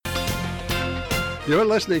You're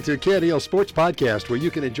listening to KNEL Sports Podcast, where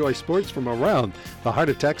you can enjoy sports from around the heart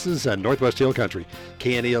of Texas and Northwest Hill Country.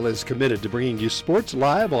 KNEL is committed to bringing you sports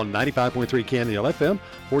live on 95.3 KNEL FM,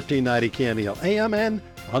 1490 KNEL AM, and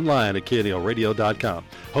online at KNELradio.com.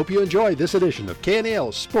 Hope you enjoy this edition of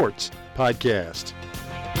KNEL Sports Podcast.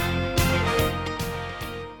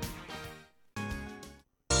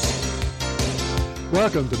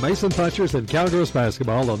 Welcome to Mason Punchers and Cowgirls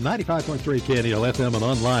basketball on 95.3 KNEL FM and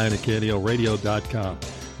online at KNELradio.com.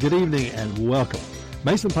 Good evening and welcome.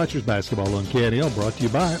 Mason Punchers basketball on KNEL brought to you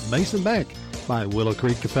by Mason Bank, by Willow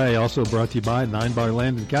Creek Cafe, also brought to you by Nine Bar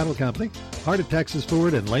Land and Cattle Company, Heart of Texas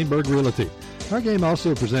Ford, and Laneburg Realty. Our game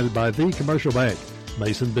also presented by The Commercial Bank,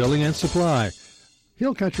 Mason Building and Supply,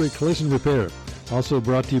 Hill Country Collision Repair. Also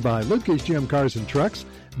brought to you by Lucas Gym Cars and Trucks,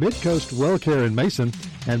 Midcoast Well Care in Mason,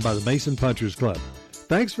 and by the Mason Punchers Club.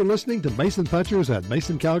 Thanks for listening to Mason Punchers at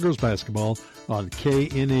Mason Cowgirls basketball on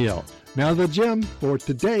KNEL. Now the gym for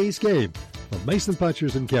today's game of Mason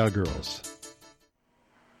Punchers and Cowgirls.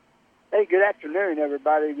 Hey, good afternoon,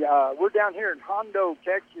 everybody. We're down here in Hondo,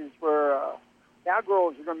 Texas, where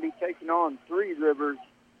Cowgirls are going to be taking on Three Rivers.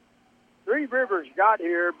 Three Rivers got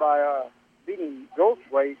here by beating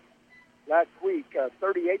Goldthwaite last week,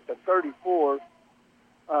 38-34.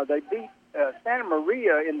 They beat Santa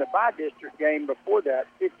Maria in the bi-district game before that,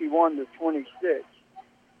 51-26.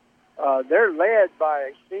 They're led by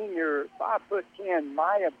a senior 5'10"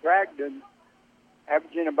 Maya Bragdon,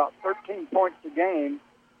 averaging about 13 points a game,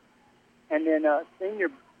 and then senior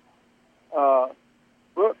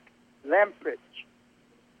Brooke Lamprich,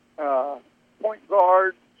 point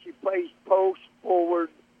guard. She plays post, forward,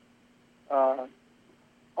 all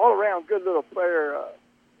around good little player.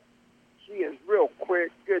 She is real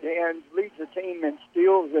quick, good hands, leads the team in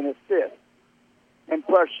steals and assists. And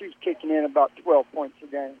plus, she's kicking in about 12 points a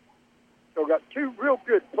game. So got two real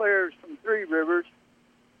good players from Three Rivers.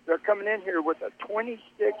 They're coming in here with a 26-8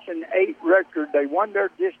 record. They won their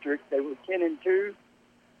district. They were 10-2.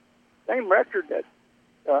 Same record that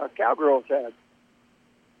Cowgirls had.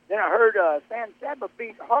 Then I heard San Saba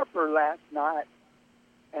beat Harper last night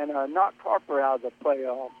and knocked Harper out of the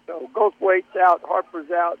playoffs. So Goldthwaite's out, Harper's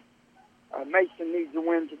out. Mason needs a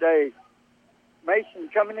win today. Mason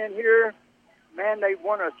coming in here, man, they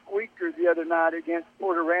won a squeaker the other night against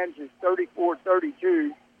Port Aransas,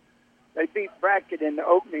 34-32. They beat Brackett in the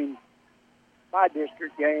opening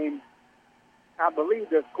bi-district game. I believe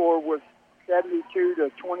the score was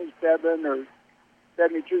 72-27 or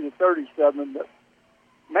 72-37. But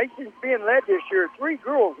Mason's being led this year. Three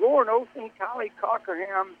girls, Lauren Olsen, Kylie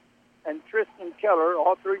Cockerham, and Tristan Keller,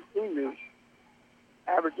 all three seniors,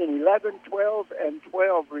 averaging 11, 12, and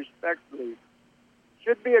 12 respectively.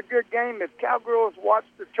 Should be a good game if Cowgirls watch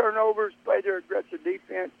the turnovers, play their aggressive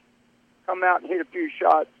defense, come out and hit a few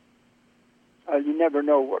shots. You never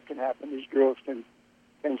know what can happen. These girls can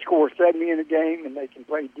score 70 in a game, and they can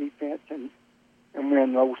play defense and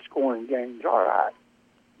win low-scoring games. All right.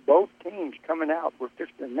 Both teams coming out. We're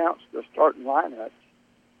just announced the starting lineups.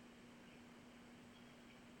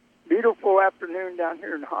 Beautiful afternoon down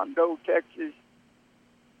here in Hondo, Texas.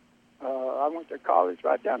 I went to college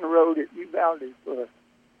right down the road at Uvalde for a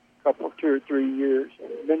couple, 2 or 3 years.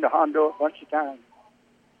 Been to Hondo a bunch of times.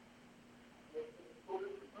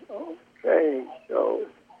 Okay, so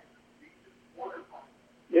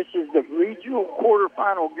this is the regional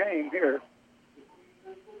quarterfinal game here.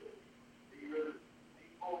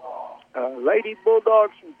 Lady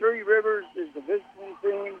Bulldogs from Three Rivers is the visiting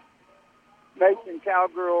team. Mason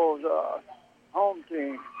Cowgirls home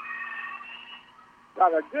team.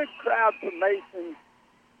 Got a good crowd from Mason.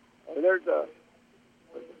 There's a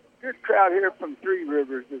good crowd here from Three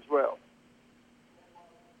Rivers as well.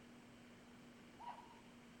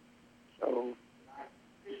 So,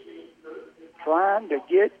 trying to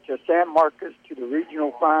get to San Marcos to the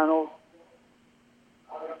regional finals.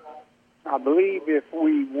 I believe if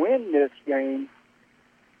we win this game,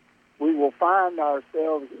 we will find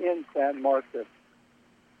ourselves in San Marcos.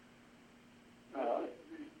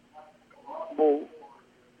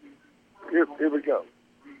 Here we go.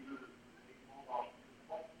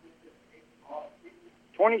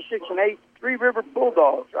 26-8, Three River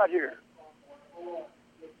Bulldogs right here.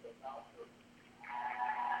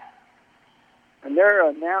 And they're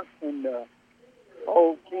announcing the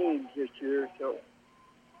whole teams this year, so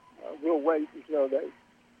we'll wait until they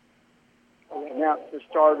announce the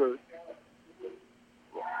starters.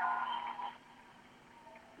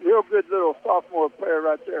 Real good little sophomore player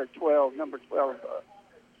right there, 12, number 12,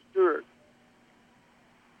 Stewart.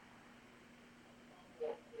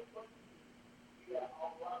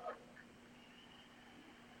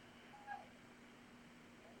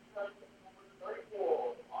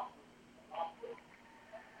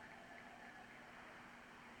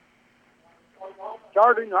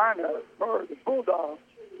 Starting lineup for the Bulldogs.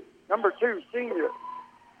 Number 2, senior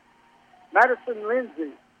Madison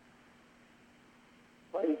Lindsay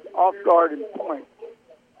plays off guard and point.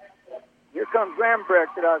 Here comes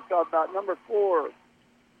Lambrecht that I was talking about. Number 4,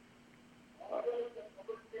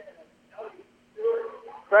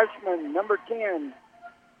 freshman, number 10,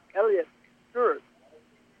 Elliott Stewart.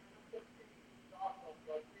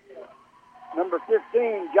 Number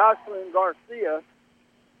 15, Jocelyn Garcia.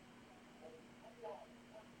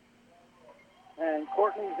 And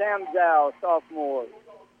Courtney Zamzow, sophomore.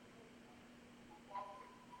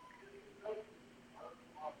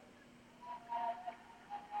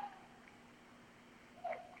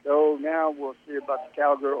 So now we'll see about the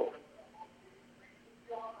Cowgirls.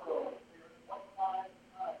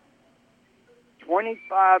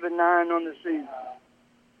 $25-9 on the season.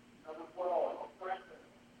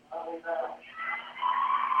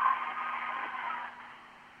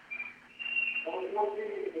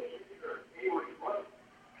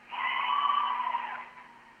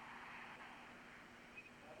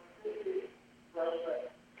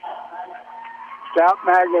 Scout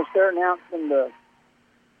Magnus, they're announcing the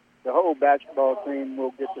whole basketball team.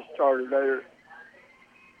 Will get this started later.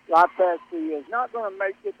 Lopesi is not going to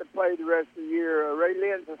make it to play the rest of the year. Ray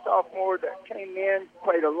Lynn's a sophomore that came in,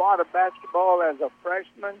 played a lot of basketball as a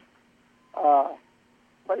freshman.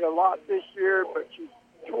 Played a lot this year, but she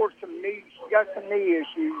tore some knee. She got some knee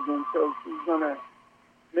issues, and so she's going to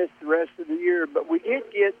miss the rest of the year. But we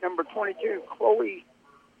did get number 22, Chloe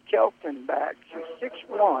Kelton, back. She's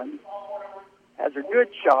 6'1", has a good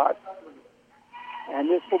shot, and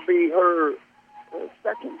this will be her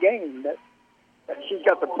second game that she's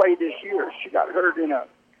got to play this year. She got hurt in a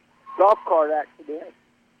golf cart accident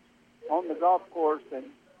on the golf course,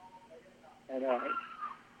 and I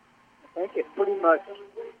think it pretty much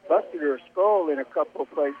busted her skull in a couple of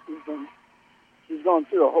places, and she's gone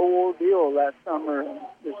through a whole deal last summer and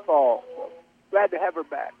this fall. So glad to have her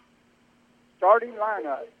back. Starting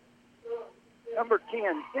lineup, number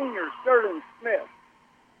 10, senior Sterling Smith.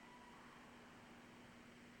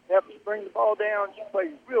 Helps bring the ball down. She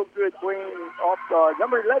plays real good wing off guard.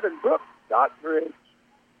 Number 11, Brooke Stockbridge,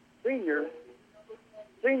 senior.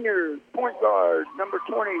 Senior point guard, number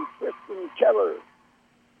 20, Kristen Keller.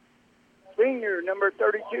 Senior, number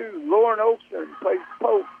 32, Lauren Olson, plays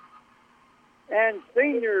post. And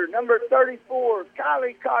senior, number 34,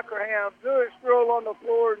 Kylie Cockerham, bluest girl on the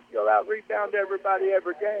floor, and she'll out-rebound everybody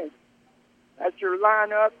every game. That's your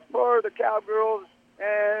lineup for the Cowgirls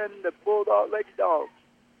and the Bulldog Lady Dogs.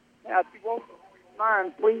 Now, if you won't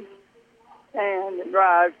mind, please stand and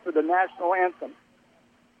rise for the national anthem.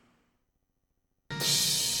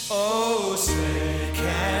 Oh, say,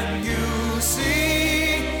 can you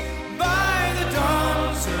see by the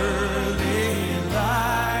dawn's early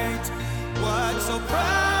light what so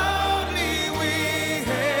proudly we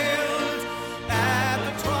hailed at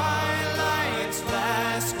the twilight's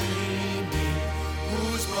last gleaming,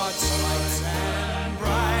 whose broad stripes and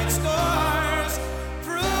bright stars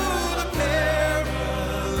through the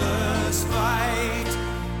perilous fight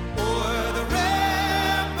o'er the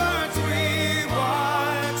ramparts we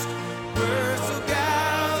watched were so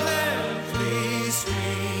gallantly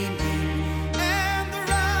streaming, and the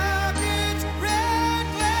rocket's red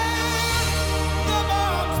glare, the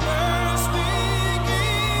bombs bursting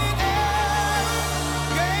in air,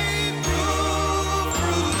 gave proof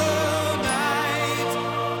through the night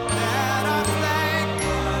that our flag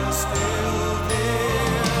was still there.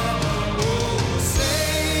 Oh,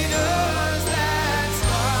 say does that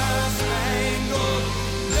star-spangled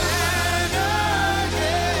banner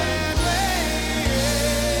yet wave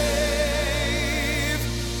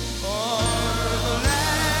o'er the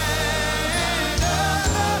land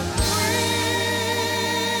of the free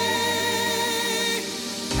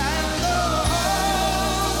and the home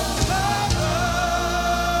of the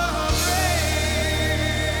brave.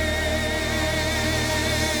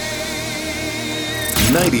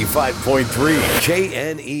 95.3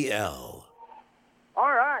 KNEL.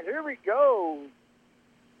 All right, here we go.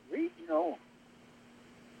 Regional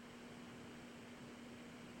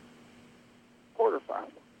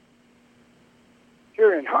quarterfinal.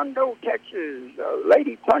 Here in Hondo, Texas,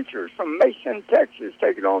 Lady Punchers from Mason, Texas,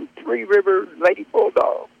 taking on Three Rivers Lady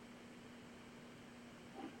Bulldogs.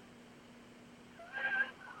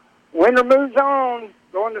 Winner moves on,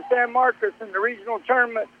 going to San Marcos in the regional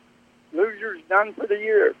tournament. Losers done for the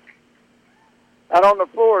year. Out on the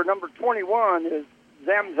floor, number 21 is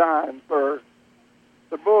Zamzine for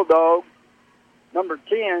the Bulldogs. Number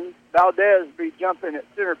 10, Valdez be jumping at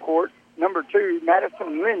center court. Number 2,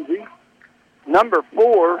 Madison Lindsay. Number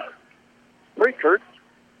 4, Freakert.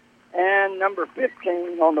 And number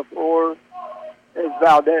 15 on the floor is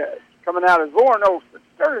Valdez. Coming out is Lauren Olson,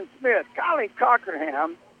 Sterling Smith, Kylie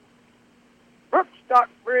Cockerham, Brooke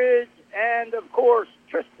Stockbridge, and, of course,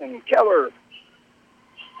 Tristan Keller.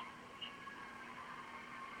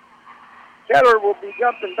 Keller will be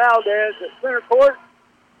jumping Valdez at center court.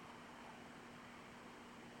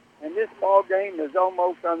 And this ball game is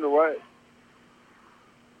almost underway.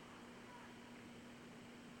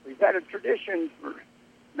 We've had a tradition for,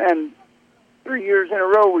 3 years in a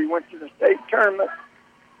row we went to the state tournament.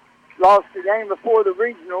 Lost the game before the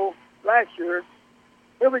regional last year.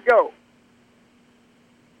 Here we go.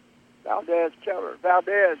 Valdez Keller.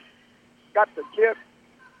 Valdez got the tip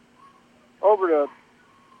over to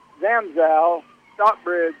Zamzow.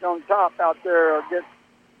 Stockbridge on top out there against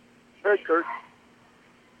Pickard.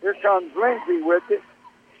 Here comes Lindsay with it.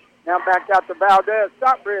 Now back out to Valdez.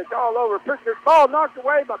 Stockbridge all over. Pickard. Ball knocked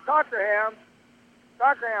away by Cockerham.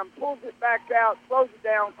 Cockerham pulls it back out, slows it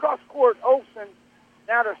down. Cross court, Olsen.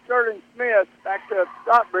 Now to Sterling Smith. Back to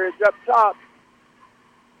Stockbridge up top.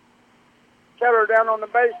 Keller down on the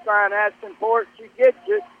baseline, asking for it. She gets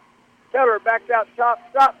it. Keller back out top.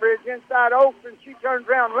 Stockbridge inside Olsen. She turns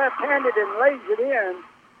around left-handed and lays it in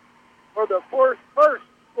for the first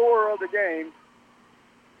score of the game.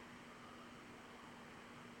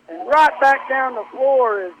 And right back down the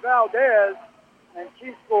floor is Valdez, and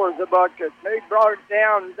she scores a bucket. They brought it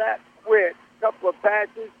down that quick. Couple of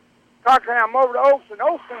passes. Cockerham over to Olsen.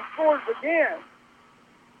 Olsen scores again.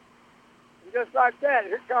 And just like that,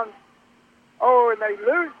 here comes, and they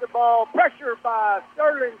lose the ball. Pressure by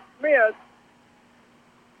Sterling Smith.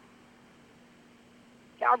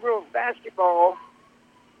 Cowgirls basketball.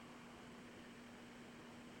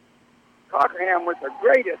 Cockerham with a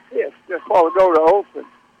great assist just while ago to Olsen.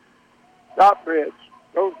 Stockbridge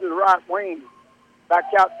goes to the right wing.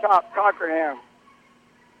 Back out top, Cockerham.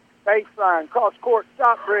 Baseline, cross court,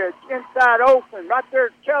 Stockbridge. Inside Olsen. Right there,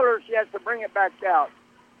 Keller. She has to bring it back out.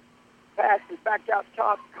 Passes back out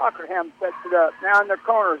top. Cockerham sets it up. Now in the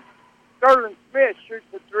corner. Sterling Smith shoots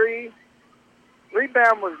the three.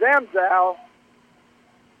 Rebound was Zamzow.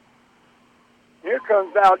 Here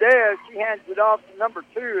comes Valdez. She hands it off to number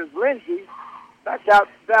 2 is Lindsay. Back out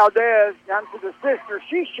to Valdez. Down to the sister.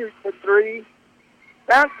 She shoots the three.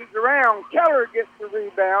 Bounces around. Keller gets the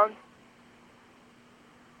rebound.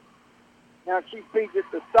 Now she feeds it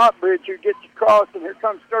to Stockbridge, who gets across, and here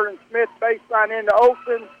comes Sterling Smith, baseline into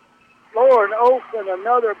Olsen. Lauren Olsen,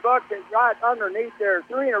 another bucket right underneath there.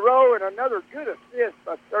 3 in a row, and another good assist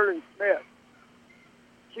by Sterling Smith.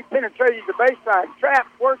 She penetrated the baseline. Trap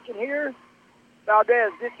working here.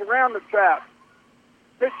 Valdez gets around the trap.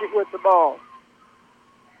 Pritchett with the ball.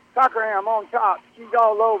 Cockerham on top. She's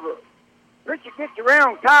all over. Pritchett gets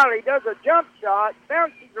around. Kylie does a jump shot.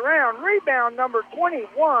 Bounces around. Rebound number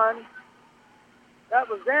 21. That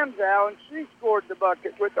was Zamzow, and she scored the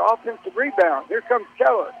bucket with the offensive rebound. Here comes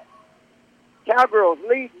Keller. Cowgirls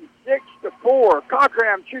leading 6-4.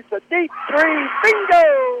 Cockerham shoots a deep three.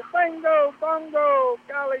 Bingo! Bingo! Bungo!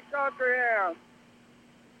 Kylie Cockerham.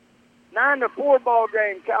 9-4 ball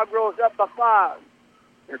game. Cowgirls up by 5.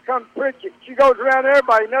 Here comes Pritchett. She goes around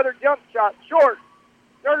everybody. Another jump shot. Short.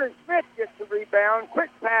 Sterling Smith gets the rebound.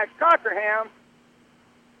 Quick pass. Cockerham.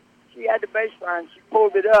 She had the baseline. She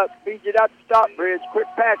pulled it up. Feeds it out to Stockbridge. Quick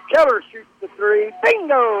pass. Keller shoots the three.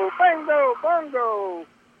 Bingo! Bingo! Bungo!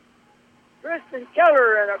 Tristan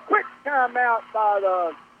Keller, and a quick timeout by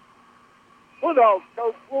the Bulldogs.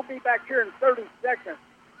 So we'll be back here in 30 seconds.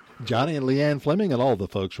 Johnny and Leanne Fleming and all the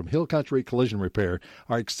folks from Hill Country Collision Repair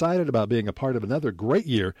are excited about being a part of another great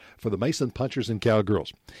year for the Mason Punchers and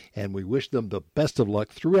Cowgirls, and we wish them the best of luck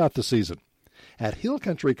throughout the season. At Hill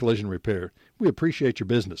Country Collision Repair, we appreciate your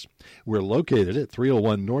business. We're located at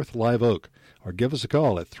 301 North Live Oak, or give us a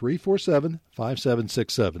call at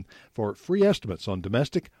 347-5767 for free estimates on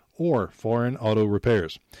domestic or foreign auto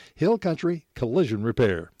repairs. Hill Country Collision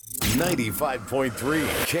Repair. 95.3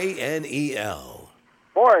 KNEL.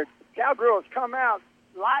 Boy, Cowgirls come out,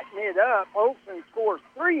 lighting it up. Olsen scores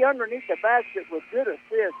 3 underneath the basket with good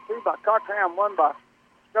assists. 2 by Cockerham, 1 by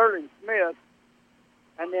Sterling Smith.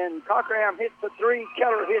 And then Cockerham hits the 3,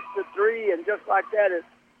 Keller hits the 3, and just like that, it's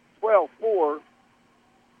 12-4.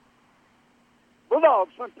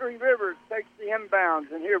 Bulldogs from Three Rivers takes the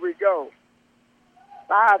inbounds, and here we go.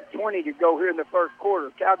 5:20 to go here in the first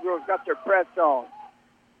quarter. Cowgirls got their press on.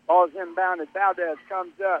 Ball's inbounded. Valdez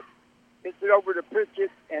comes up. Gets it over to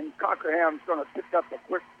Pritchett, and Cockerham's going to pick up a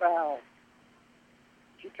quick foul.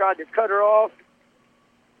 She tried to cut her off.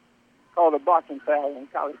 Called a blocking foul on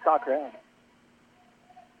Kylie Cockerham.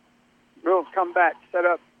 Girls come back, set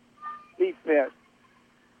up defense.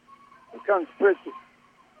 Here comes Pritchett.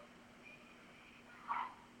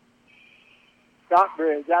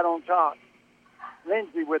 Stockbridge out on top.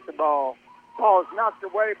 Lindsay with the ball. Ball is knocked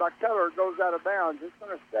away by Keller, goes out of bounds. It's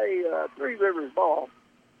going to stay Three Rivers ball.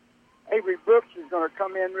 Avery Brooks is going to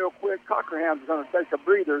come in real quick. Cockerham's going to take a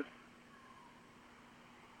breather.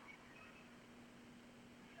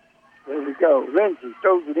 There we go. Lindsay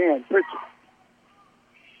throws it in. Pritchett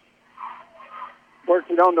works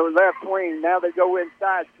it on the left wing. Now they go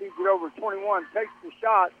inside. Sees it over 21. Takes the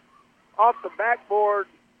shot. Off the backboard.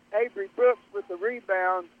 Avery Brooks with the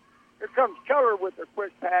rebound. Here comes Keller with a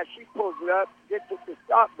quick pass. She pulls it up. Gets it to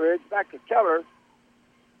Stockbridge. Back to Keller.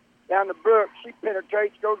 Down to Brooks. She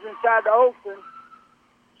penetrates. Goes inside to Olsen.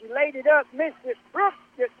 She laid it up. Missed it. Brooks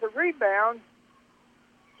gets the rebound.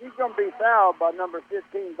 She's going to be fouled by number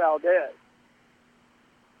 15, Valdez.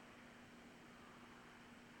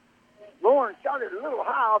 Lauren shot it a little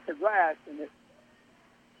high off the glass, and it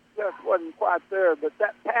just wasn't quite there. But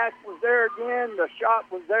that pass was there again. The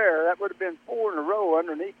shot was there. That would have been 4 in a row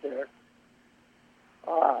underneath there.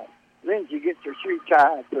 All right. Lindsay gets her shoe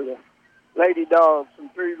tied to the Lady Dogs from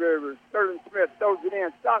Three Rivers. Sterling Smith throws it in.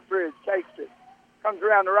 Stockbridge takes it. Comes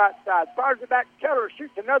around the right side. Fires it back. Keller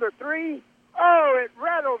shoots another three. Oh, it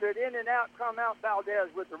rattled it in and out. Come out Valdez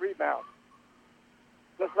with the rebound.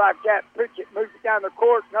 Just like that, Pritchett moves it down the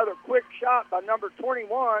court. Another quick shot by number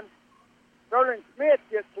 21. Sterling Smith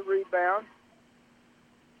gets the rebound.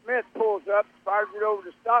 Smith pulls up, fires it over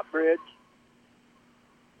to Stockbridge.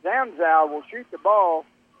 Zamzow will shoot the ball.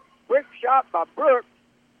 Quick shot by Brooks.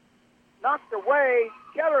 Knocked away.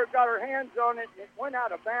 Keller got her hands on it, and it went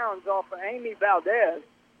out of bounds off of Amy Valdez.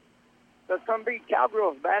 So it's going to be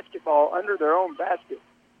Cowgirls basketball under their own basket.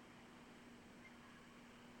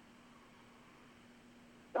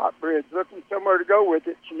 Stockbridge looking somewhere to go with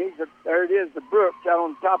it. She needs there it is, the Brooks out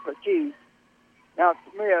on top of the key. Now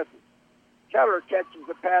Smith. Keller catches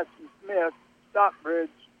the pass from Smith. Stockbridge.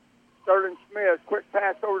 Sterling Smith. Quick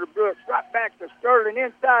pass over to Brooks. Right back to Sterling.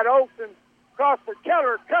 Inside Olsen. Across to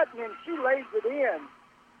Keller cutting, and she lays it in.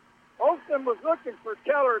 Olsen was looking for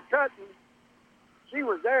Keller cutting. She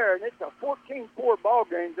was there, and it's a 14-4 ball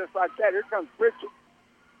game just like that. Here comes Pritchett.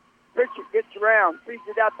 Pritchett gets around, feeds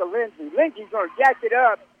it out to Lindsay. Lindsay's going to jack it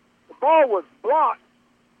up. The ball was blocked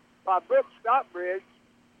by Brooks Stockbridge.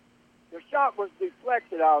 The shot was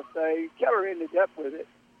deflected, I'll say. Keller ended up with it.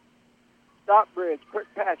 Stockbridge, quick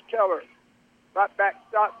pass, Keller. Right back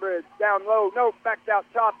Stockbridge, down low. No, back out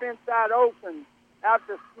top, inside Olsen. Out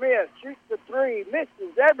to Smith, shoots the three,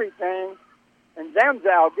 misses everything, and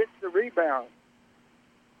Zamzow gets the rebound.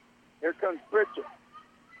 Here comes Pritchett.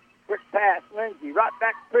 Quick pass, Lindsay. Right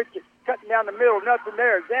back Pritchett, cutting down the middle, nothing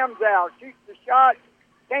there. Zamzow shoots the shot,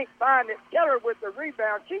 can't find it. Keller with the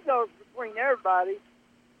rebound. She goes between everybody.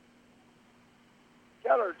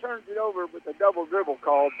 Keller turns it over with a double dribble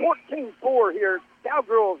call. 14-4 here.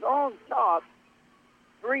 Cowgirls on top.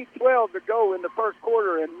 3:12 to go in the first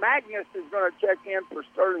quarter, and Magnus is going to check in for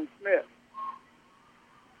Sterling Smith.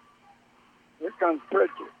 Here comes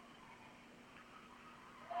Pritchett.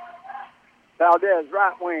 Valdez,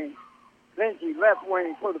 right wing. Lindsay, left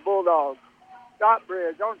wing for the Bulldogs.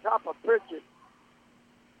 Stockbridge on top of Pritchett.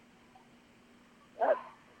 That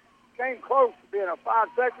came close to being a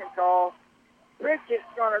 5-second call. Pritchett's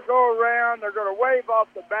going to go around. They're going to wave off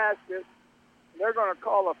the basket. They're going to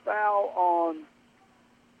call a foul on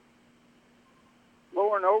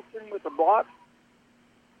Lauren Olsen with the block.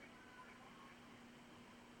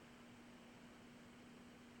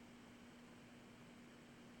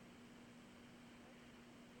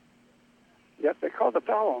 Yep, they called the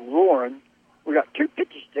foul on Lauren. We got 2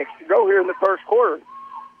 pitchy sticks to go here in the first quarter.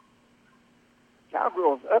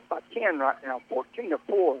 Cowgirls up by 10 right now,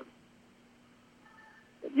 14-4.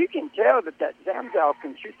 But you can tell that Zamzow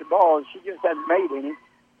can shoot the ball. She just hasn't made any.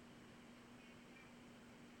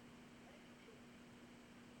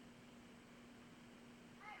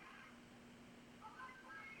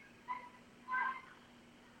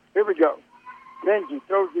 Here we go. Lindsay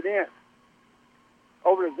throws it in.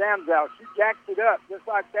 Over to Zamzow. She jacks it up just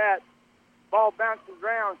like that. Ball bounces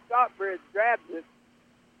around. Stockbridge grabs it.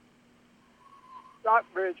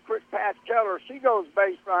 Stockbridge, quick pass, Keller. She goes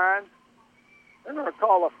baseline. They're going to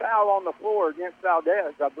call a foul on the floor against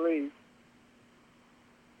Valdez, I believe.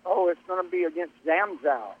 Oh, it's going to be against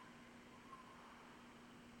Zamzow.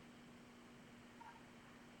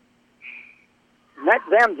 And that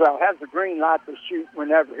Zamzow has the green light to shoot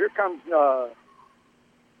whenever. Here comes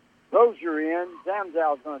Rozier in.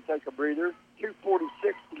 Zamzow's going to take a breather.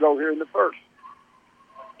 2:46 to go here in the first.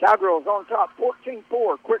 Cowgirls on top,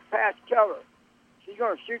 14-4. Quick pass, Keller. She's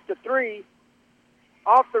going to shoot the three.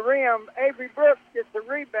 Off the rim, Avery Brooks gets the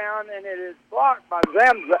rebound, and it is blocked by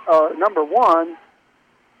number 1.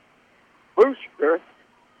 Booster.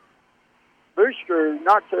 Booster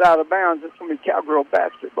knocks it out of bounds. It's going to be Cowgirl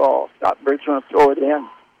basketball. Stockbridge going to throw it in.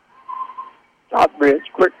 Stockbridge,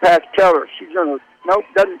 quick pass Keller. She's going to, nope,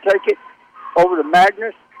 doesn't take it. Over to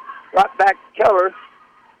Magnus. Right back to Keller.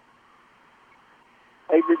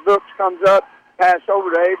 Avery Brooks comes up. Pass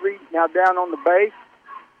over to Avery. Now down on the base.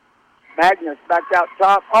 Magnus back out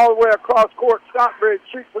top. All the way across court. Stockbridge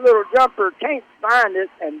shoots a little jumper. Can't find it.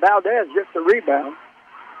 And Valdez gets the rebound.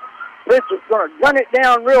 Pritchett's going to gun it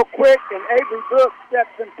down real quick, and Avery Brooks steps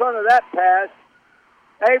in front of that pass.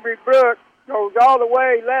 Avery Brooks goes all the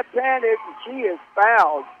way left-handed, and she is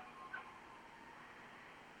fouled.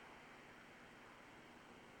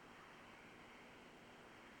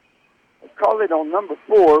 They call it on number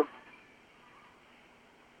 4,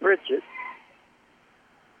 Pritchett.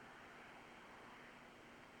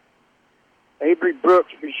 Avery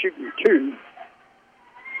Brooks will be shooting 2.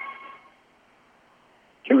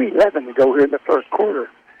 2:11 to go here in the first quarter.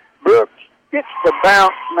 Brooks gets the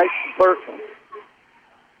bounce, makes the first one.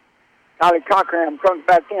 Kylie Cochran comes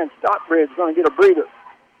back in. Stockbridge going to get a breather.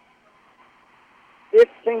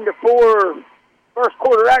 15-4 first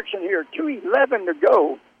quarter action here. 2:11 to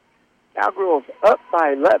go. Cowgirls up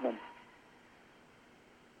by 11.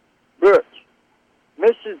 Brooks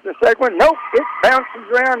misses the second one. Nope, it bounces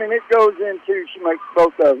around and it goes into. She makes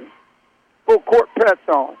both of them. Full court press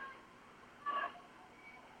on.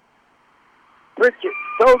 Pritchett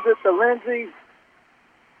throws it to Lindsay.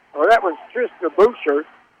 Well, that was Trista Boucher.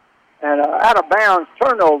 And out of bounds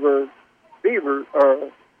turnover,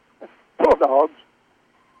 Bulldogs.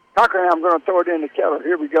 Cochran going to throw it into Keller.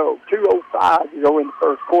 Here we go. 2:05 to go in the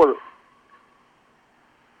first quarter.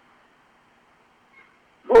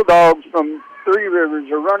 Bulldogs from Three Rivers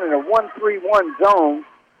are running a 1-3-1 zone.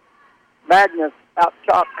 Magnus out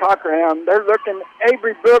top, Cochran. They're looking.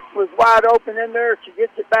 Avery Brooks was wide open in there. She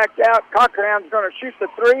gets it back out. Cochran's going to shoot the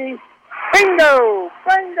 3. Bingo!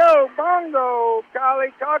 Bingo! Bongo!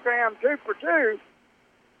 Kylie Cochran 2 for 2.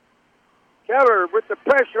 Keller with the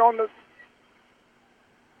pressure on the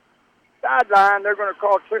sideline. They're going to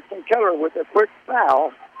call Tristan Keller with a quick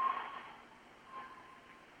foul.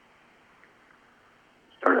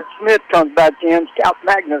 Sterling Smith comes back in. Scout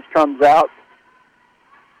Magnus comes out.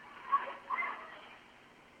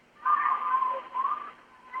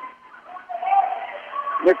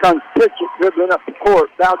 Here comes Pritchett dribbling up the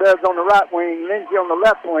court. Valdez on the right wing. Lindsay on the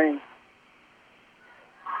left wing.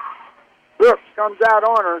 Brooks comes out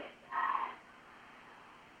on her.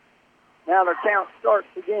 Now the count starts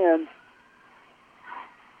again.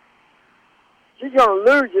 She's going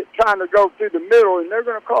to lose it trying to go through the middle, and they're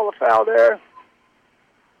going to call a foul there.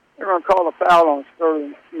 They're going to call a foul on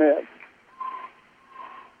Sterling Smith.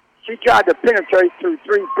 She tried to penetrate through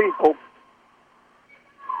 3 people.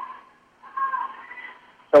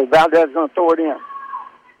 So Valdez is going to throw it in.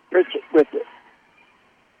 Pritchett with it.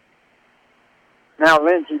 Now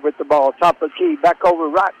Lindsay with the ball. Top of the key. Back over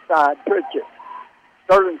right side. Pritchett.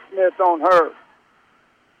 Sterling Smith on her.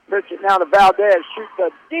 Pritchett now to Valdez. Shoots a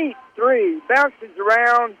deep 3. Bounces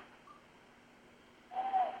around.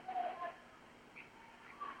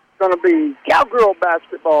 It's going to be Cowgirl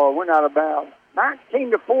basketball. Went out of bounds.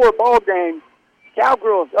 19-4 ball game.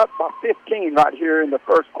 Cowgirls up by 15 right here in the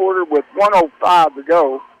first quarter with 1:05 to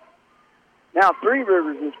go. Now Three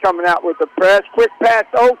Rivers is coming out with the press. Quick pass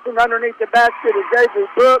to Olsen underneath the basket is Avery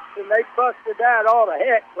Brooks, and they busted that all to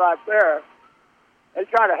heck right there. They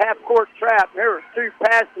tried a half-court trap, and there were 2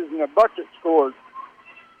 passes and a bucket scored.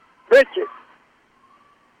 Pritchett,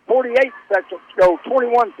 48 seconds to go,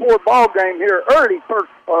 21-4 ball game here late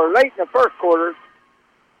in the first quarter.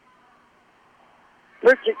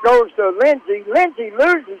 Pritchett goes to Lindsay. Lindsay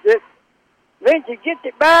loses it. Lindsay gets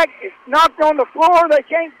it back. It's knocked on the floor. They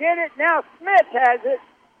can't get it. Now Smith has it.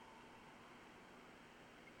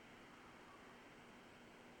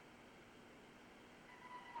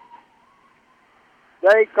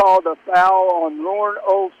 They called a foul on Lauren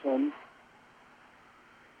Olsen.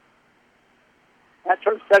 That's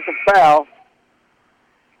her second foul.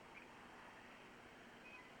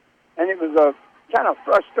 And it was a kind of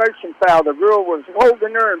frustration foul. The girl was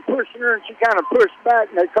holding her and pushing her, and she kind of pushed back,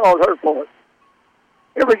 and they called her for it.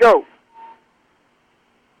 Here we go.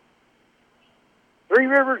 Three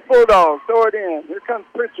Rivers Bulldogs, throw it in. Here comes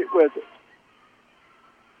Pritchett with it.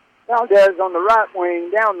 Valdez on the right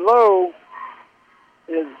wing. Down low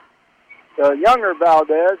is the younger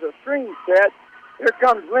Valdez, a screen set. Here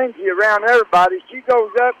comes Lindsay around everybody. She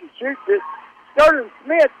goes up and shoots it. Sterling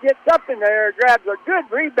Smith gets up in there, grabs a good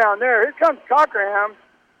rebound there. Here comes Cochran.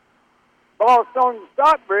 Ball on the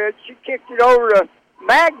Stockbridge. She kicked it over to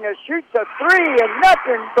Magnus, shoots a 3 and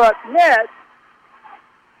nothing but net.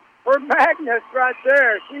 for Magnus right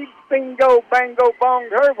there. She bingo, bango,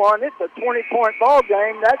 bonged her one. It's a 20-point ball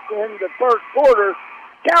game. That's in the first quarter.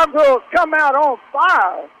 Cowgirls come out on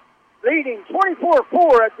fire, leading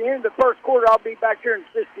 24-4 at the end of the first quarter. I'll be back here in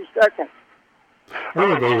 60 seconds.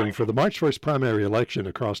 Early voting for the March 1st primary election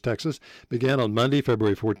across Texas began on Monday,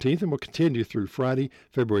 February 14th, and will continue through Friday,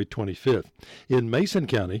 February 25th. In Mason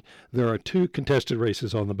County, there are 2 contested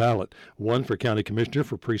races on the ballot, one for County Commissioner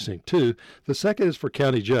for Precinct 2. The second is for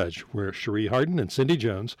County Judge, where Cherie Harden and Cindy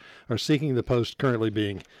Jones are seeking the post currently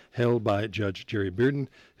being held by Judge Jerry Bearden,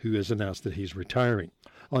 who has announced that he's retiring.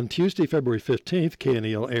 On Tuesday, February 15th,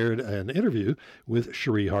 KNEL aired an interview with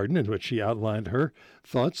Cherie Harden in which she outlined her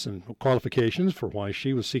thoughts and qualifications for why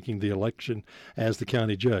she was seeking the election as the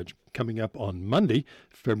county judge. Coming up on Monday,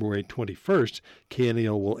 February 21st,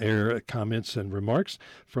 KNEL will air comments and remarks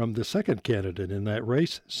from the second candidate in that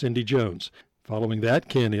race, Cindy Jones. Following that,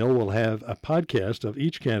 KNEL will have a podcast of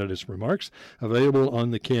each candidate's remarks available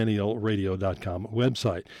on the KNELradio.com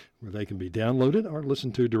website, where they can be downloaded or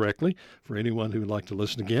listened to directly for anyone who would like to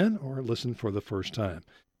listen again or listen for the first time.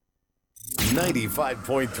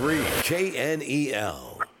 95.3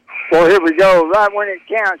 KNEL. Well, here we go. Right when it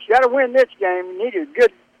counts. You got to win this game. You need a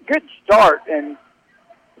good start, and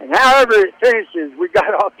however it finishes, we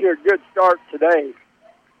got off to a good start today.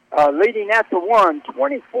 Leading after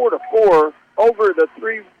 24-4 over the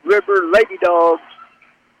Three River Lady Dogs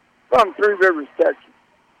from Three Rivers, Texas.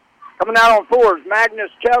 Coming out on fours,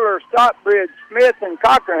 Magnus, Keller, Stockbridge, Smith, and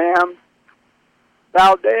Cockerham.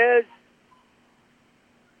 Valdez.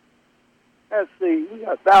 Let's see, we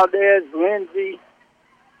got Valdez, Lindsay,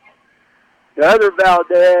 the other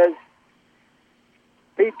Valdez,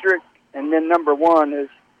 Petrick, and then number 1 is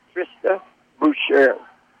Trista Boucher.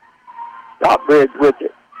 Stockbridge with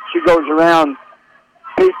it. She goes around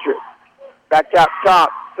Petrick. Back out top,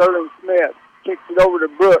 Sterling Smith kicks it over to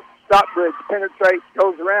Brooks. Stockbridge penetrates,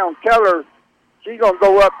 goes around Keller. She's going to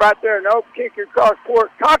go up right there. Nope, kick it across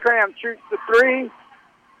court. Cockerham shoots the 3.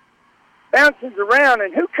 Bounces around,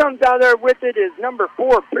 and who comes out there with it is number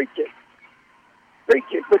 4, Pritchett.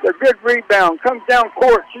 Pritchett with a good rebound. Comes down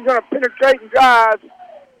court. She's going to penetrate and drive.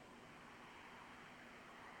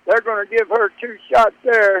 They're going to give her 2 shots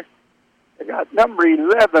there. They got number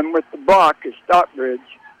 11 with the block is Stockbridge.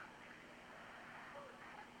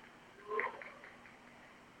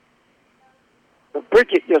 So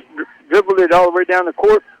Pritchett just dribbled it all the way down the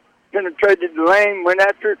court, penetrated the lane, went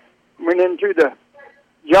after it, went into the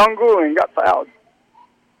jungle, and got fouled.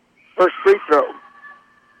 First free throw.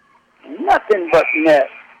 Nothing but net.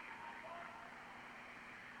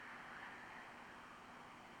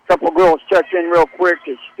 Couple girls checked in real quick.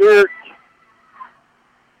 It's Stewart.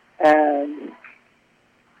 And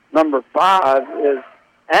number 5 is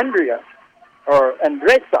Andressa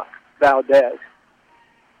Valdez.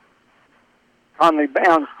 Conley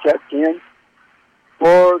Bounds checked in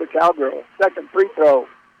for the Cowgirls. Second free throw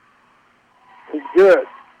is good.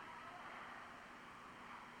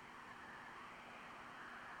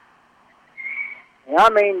 And I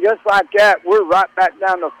mean, just like that, we're right back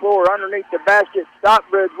down the floor underneath the basket.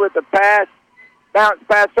 Stockbridge with the pass. Bounce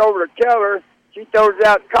pass over to Keller. She throws it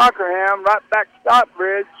out to Cockerham. Right back to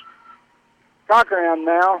Stockbridge. Cockerham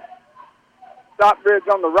now. Stockbridge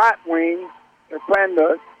on the right wing. They're playing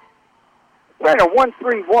a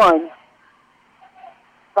 1-3-1.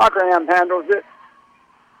 Cockerham handles it.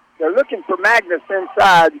 They're looking for Magnus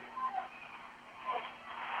inside.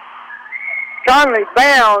 Conley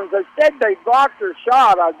Bounds. They said they blocked her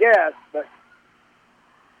shot, I guess, but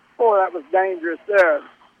boy, that was dangerous there.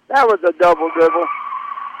 That was a double dribble.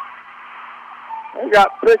 They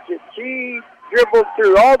got Pritchett. She dribbled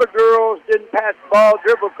through all the girls, didn't pass the ball,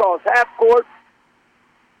 dribbled across half court,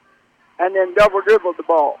 and then double dribbled the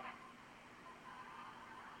ball.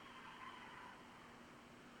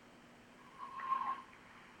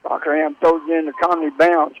 Cockerham throws it in to Conley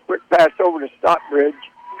Bounds. Quick pass over to Stockbridge.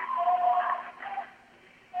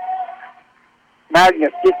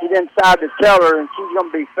 Magnus gets it inside the Keller, and she's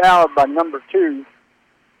going to be fouled by number 2,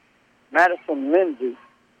 Madison Lindsay.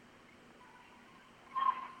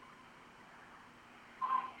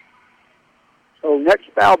 So next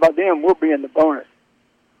foul by them will be in the bonus.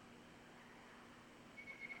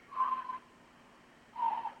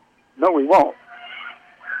 No, we won't.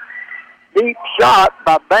 Deep shot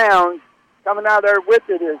by Bounds. Coming out there with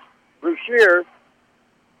it is Boucher.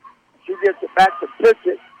 She gets it back to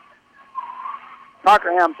Pritchett.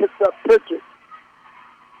 Cockerham picks up Pritchett.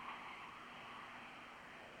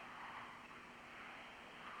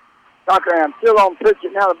 Cockerham still on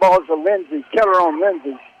Pritchett. Now the ball's for Lindsay. Keller on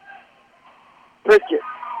Lindsay. Pritchett.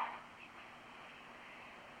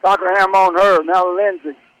 Cockerham on her. Now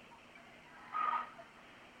Lindsay.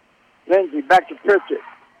 Lindsay back to Pritchett.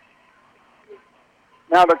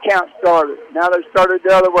 Now the count started. Now they started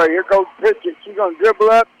the other way. Here goes Pritchett. She's going to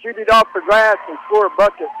dribble up, shoot it off the glass, and score a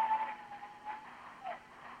bucket.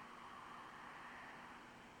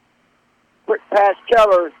 Quick pass,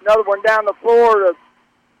 Keller. Another one down the floor to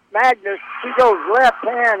Magnus. She goes left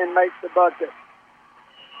hand and makes the bucket.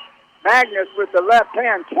 Magnus with the left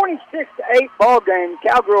hand. 26-8 ball game.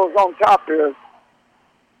 Cowgirls on top here.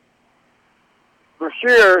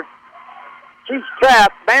 Brashear, she's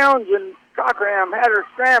trapped, bounds, and Cockerham had her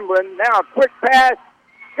scrambling. Now a quick pass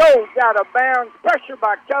goes out of bounds. Pressure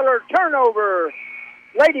by Keller. Turnover.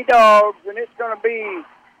 Lady Dogs, and it's going to be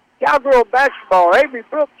Cowgirl basketball. Avery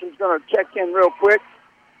Brooks is going to check in real quick.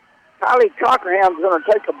 Kylie Cockerham's going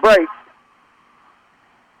to take a break.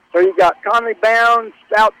 So you got Conley Bounds,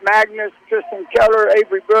 Stout Magnus, Tristan Keller,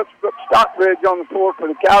 Avery Brooks, Brooks Stockbridge on the floor for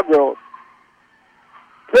the Cowgirls.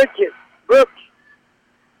 Pritchett, Brooks.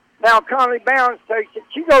 Now Conley Bounds takes it.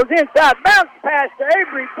 She goes inside, bounce pass to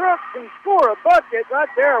Avery Brooks and score a bucket right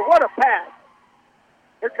there. What a pass.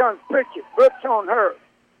 Here comes Pritchett. Brooks on her.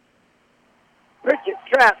 Pritchett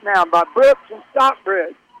trapped now by Brooks and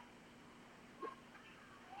Stockbridge.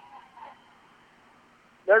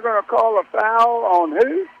 They're going to call a foul on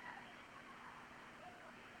who?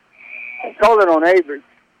 They call it on Avery.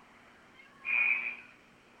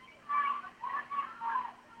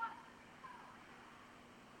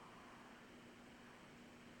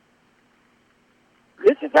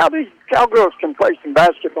 This is how these Cowgirls can play some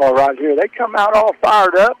basketball right here. They come out all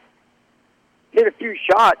fired up, hit a few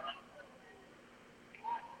shots,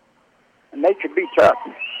 and they could be tough.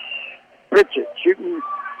 Pritchett shooting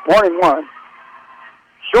 1-1.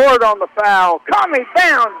 Short on the foul. Conley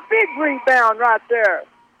Bounds. Big rebound right there.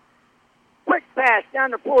 Quick pass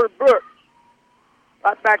down the floor to Brooks.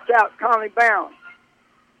 Right back out. Conley Bounds.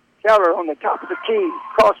 Keller on the top of the key.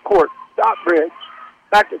 Cross court. Stockbridge.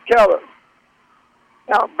 Back to Keller.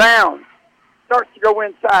 Now Bounds. Starts to go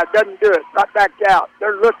inside. Doesn't do it. Right back out.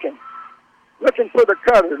 They're looking. Looking for the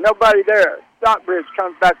cutter. Nobody there. Stockbridge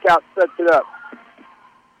comes back out, sets it up.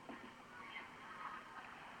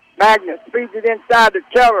 Magnus feeds it inside to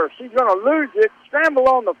Keller. She's going to lose it. Scramble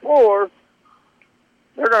on the floor.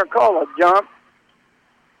 They're going to call a jump.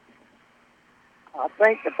 I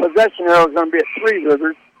think the possession arrow is going to be at Three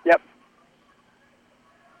Rivers. Yep.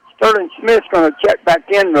 Sterling Smith's going to check back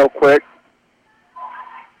in real quick.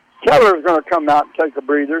 Keller's going to come out and take a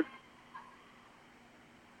breather.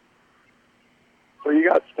 So you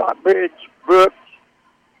got Stockbridge, Brooks,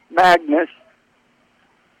 Magnus,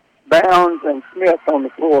 Bounds, and Smith on the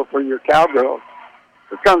floor for your Cowgirls.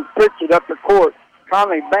 Here comes Pritchett up the court.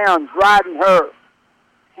 Conley Bounds riding her.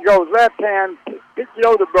 She goes left hand, pitch it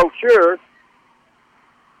over to Brochure.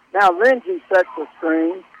 Now Lindsay sets the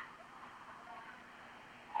screen.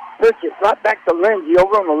 Pritchett right back to Lindsay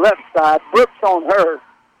over on the left side. Brooks on her.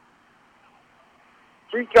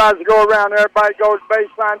 She tries to go around. Everybody goes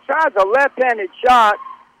baseline. Tries a left-handed shot.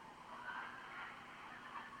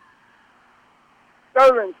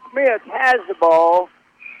 Sterling Smith has the ball.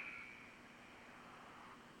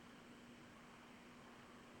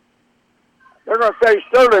 They're going to say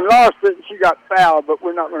Sterling lost it and she got fouled, but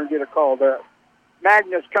we're not going to get a call there.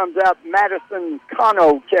 Magnus comes out. Madison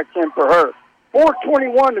Cano checks in for her.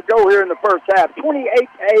 4:21 to go here in the first half.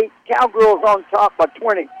 28-8. Cowgirls on top by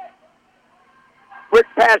 20. Quick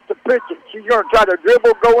pass to Pritchett. She's going to try to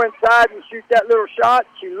dribble, go inside, and shoot that little shot.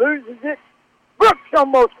 She loses it. Brooks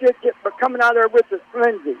almost gets it, but coming out there with us,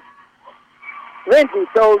 Lindsay. Lindsay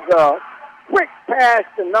throws a quick pass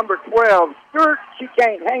to number 12. Stewart, she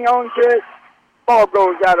can't hang on to it. Ball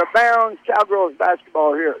goes out of bounds. Cowgirls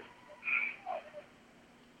basketball here.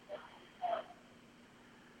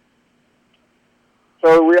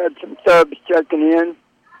 So we had some subs checking in.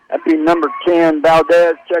 That'd be number 10,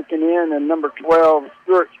 Valdez, checking in, and number 12,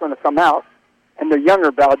 Stewart's going to come out. And the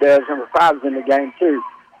younger Valdez, number 5, is in the game, too.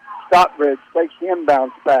 Stockbridge takes the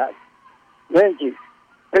inbounds pass. Lindsay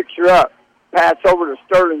picks her up. Pass over to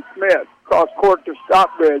Sterling Smith. Cross court to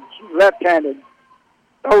Stockbridge. She's left-handed.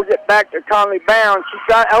 Throws it back to Conley Bounds.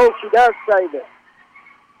 She does save it.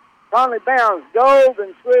 Conley Bounds dove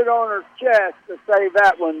and slid on her chest to save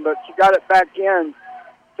that one, but she got it back in.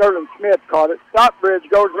 Sterling Smith caught it. Stockbridge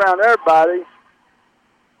goes around everybody.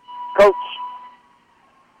 Coach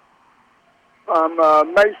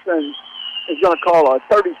Mason is going to call a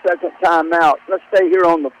 30-second timeout. Let's stay here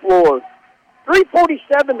on the floor.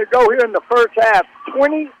 3:47 to go here in the first half.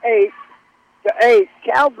 28-8.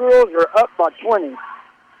 Cowgirls are up by 20.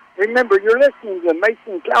 Remember, you're listening to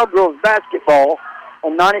Mason Cowgirls basketball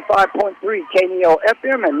on 95.3 KNEL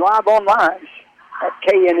FM and live online at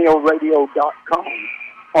knelradio.com.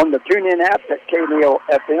 on the TuneIn app at KNEL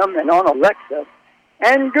FM and on Alexa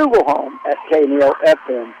and Google Home at KNEL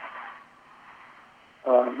FM.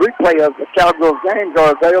 Replay of the Cowgirls games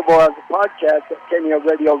are available as a podcast at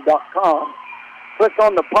KNELradio.com. Click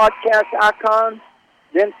on the podcast icon,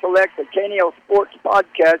 then select the KNEL Sports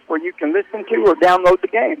Podcast where you can listen to or download the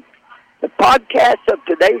game. The podcast of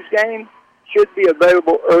today's game should be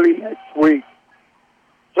available early next week.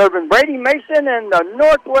 Serving Brady Mason and the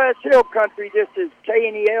Northwest Hill Country, this is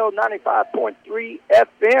KNEL 95.3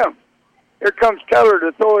 FM. Here comes Keller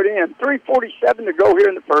to throw it in. 3:47 to go here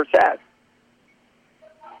in the first half.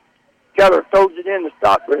 Keller throws it in to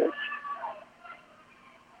Stockbridge.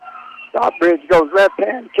 Stockbridge goes left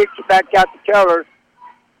hand, kicks it back out to Keller.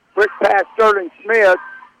 Quick pass, Sterling Smith.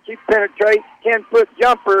 She penetrates, 10-foot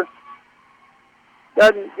jumper.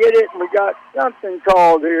 Doesn't get it, and we got something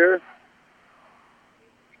called here.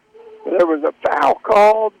 There was a foul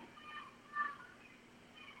called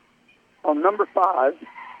on number 5.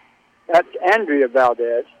 That's Andrea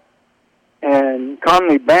Valdez. And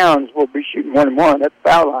Conley Bounds will be shooting 1-1 at the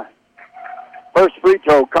foul line. First free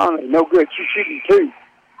throw, Conley, no good. She's shooting 2.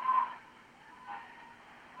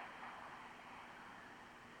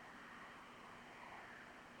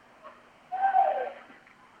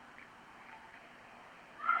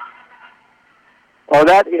 Oh,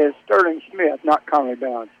 that is Sterling Smith, not Conley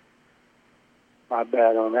Bounds. My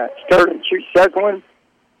bad on that. Sterling shoots second one.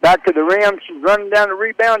 Back to the rim. She's running down the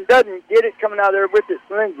rebound. Doesn't get it. Coming out there with it,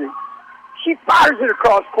 Lindsay. She fires it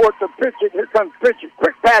across court to Pritchett. Here comes Pritchett.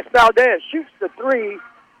 Quick pass, Valdez. Shoots the 3.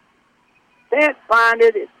 Can't find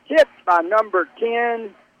it. It's tipped by number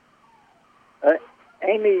 10,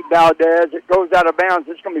 Amy Valdez. It goes out of bounds.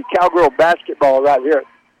 It's going to be Cowgirl basketball right here.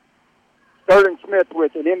 Sterling Smith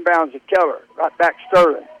with it. Inbounds to Keller. Right back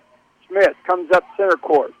Sterling. Smith comes up center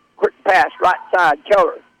court. Quick pass, right side,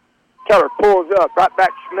 Keller. Keller pulls up, right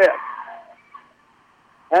back Smith.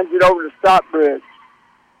 Hands it over to Stockbridge.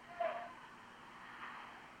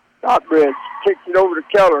 Stockbridge kicks it over to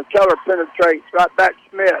Keller. Keller penetrates, right back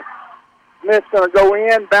Smith. Smith's going to go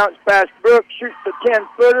in, bounce past Brooks, shoots the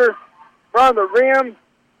 10-footer, front of the rim.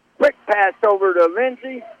 Quick pass over to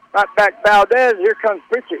Lindsay, right back Valdez. Here comes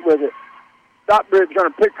Pritchett with it. Stockbridge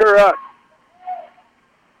going to pick her up.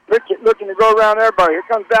 Pritchett looking to go around everybody. Here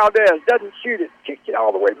comes Valdez. Doesn't shoot it. Kicks it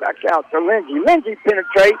all the way back out to Lindsay. Lindsay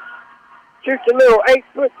penetrates. Shoots a little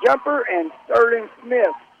 8-foot jumper, and Sterling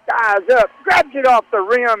Smith skies up. Grabs it off the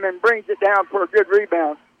rim and brings it down for a good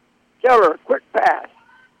rebound. Keller, quick pass.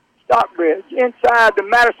 Stockbridge inside to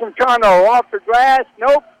Madison Cano. Off the glass.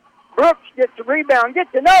 Nope. Brooks gets the rebound. Gets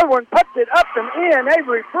another one. Puts it up and in.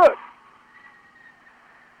 Avery Brooks.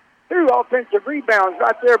 2 offensive rebounds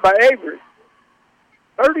right there by Avery.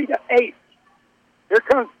 30-8. Here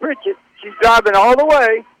comes Pritchett. She's driving all the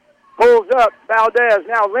way. Pulls up. Valdez.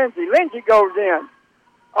 Now Lindsay. Lindsay goes in.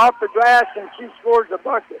 Off the glass, and she scores a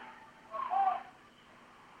bucket.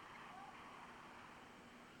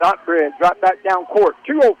 Stockbridge right back down court.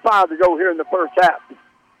 2:05 to go here in the first half.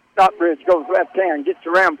 Stockbridge goes left hand. Gets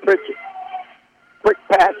around Pritchett. Quick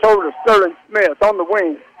pass over to Sterling Smith on the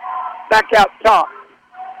wing. Back out top.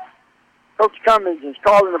 Coach Cummings is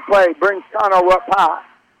calling the play. Brings Cano up high.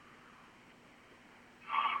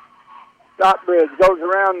 Stockbridge goes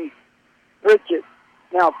around Pritchett.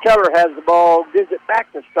 Now Keller has the ball. Gives it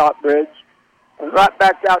back to Stockbridge. And right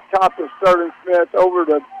back out top is Sterling Smith over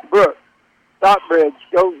to Brooks. Stockbridge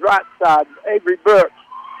goes right side. Avery Brooks.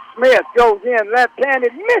 Smith goes in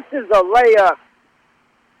left-handed. Misses a layup.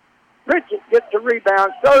 Pritchett gets the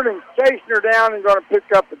rebound. Sterling's chasing her down and going to pick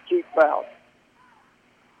up a cheap foul.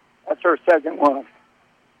 That's her second one.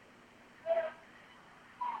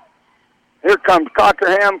 Here comes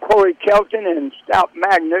Cockerham, Chloe Kelton, and Stout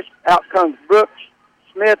Magnus. Out comes Brooks,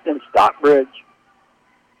 Smith, and Stockbridge.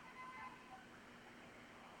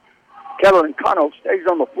 Keller and Cano stays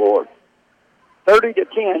on the floor.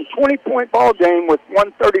 30-10, 20-point ball game with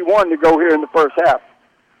 1:31 to go here in the first half.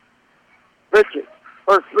 Pritchett,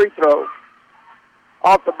 first free throw.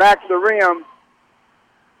 Off the back of the rim.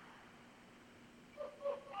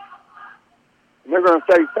 And they're going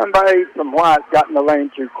to say somebody from White got in the lane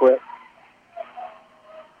too quick.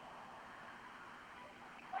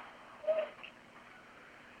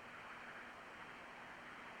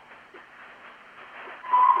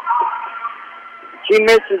 She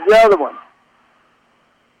misses the other one.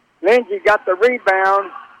 Lindsay got the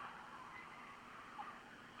rebound.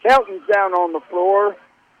 Shelton's down on the floor.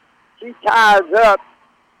 She ties up.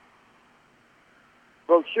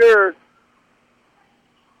 Brochure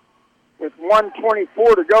with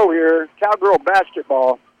 1:24 to go here. Cowgirl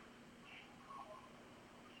basketball.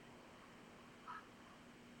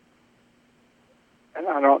 And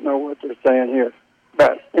I don't saying here.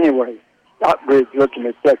 But anyway, Stockbridge looking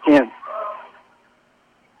to check in.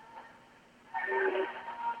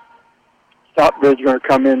 Stockbridge going to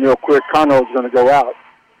come in real quick. Connell's going to go out.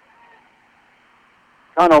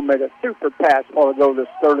 Connell made a super pass a while ago to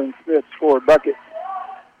Sterling Smith, scored a bucket.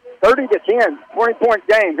 30-10, 20-point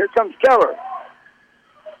game. Here comes Keller.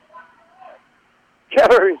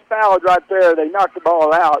 Keller is fouled right there. They knocked the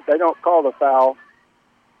ball out. They don't call the foul.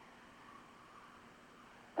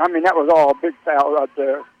 I mean, that was all a big foul right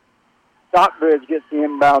there. Stockbridge gets the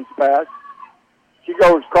inbounds pass. She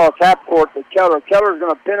goes across half court to Keller. Keller's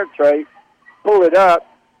going to penetrate, pull it up.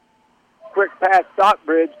 Quick pass,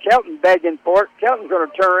 Stockbridge. Kelton begging for it. Kelton's going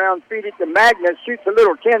to turn around, feed it to Magnus, shoots a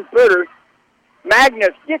little 10-footer.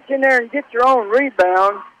 Magnus gets in there and gets her own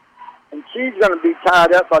rebound, and she's going to be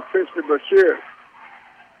tied up by Trista Brashear.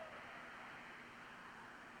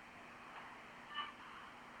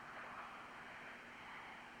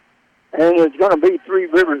 And it's going to be Three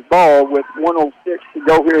Rivers ball with 1:06 to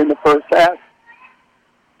go here in the first half.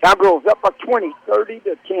 Cowgirls up by 20,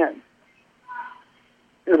 30-10.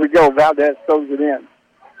 Here we go. Valdez throws it in.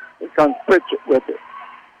 Here comes Pritchett with it.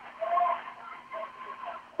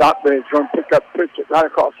 Stockbridge going to pick up Pritchett right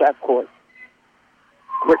across half court.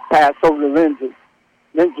 Quick pass over to Lindsay.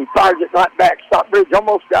 Lindsay fires it right back. Stockbridge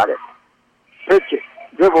almost got it. Pritchett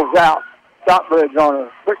dribbles out. Stockbridge on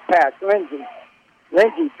a quick pass. Lindsay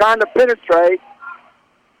trying to penetrate.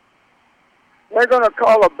 They're going to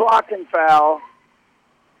call a blocking foul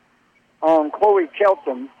on Chloe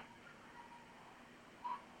Kelton.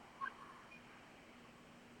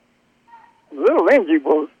 Little Lindsay,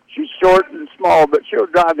 she's short and small, but she'll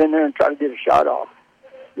drive in there and try to get a shot off.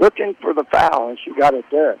 Looking for the foul, and she got it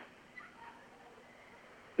there.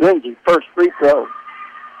 Lindsay, first free throw.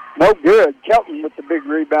 No good. Kelton with the big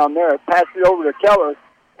rebound there. Pass it over to Keller.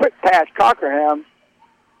 Quick pass, Cockerham.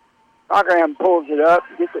 Cockerham pulls it up,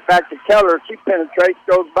 gets it back to Keller. She penetrates,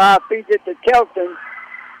 goes by, feeds it to Kelton.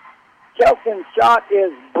 Kelton's shot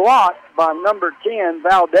is blocked by number 10,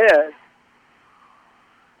 Valdez.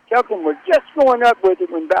 Kelton was just going up with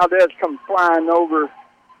it when Valdez comes flying over.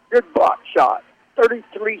 Good block shot.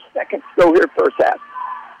 33 seconds to go here first half.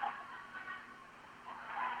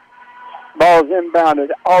 Ball's inbounded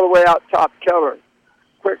all the way out top Keller.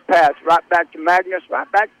 Quick pass right back to Magnus,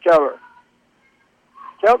 right back to Keller.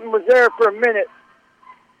 Kelton was there for a minute.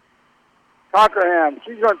 Cockerham,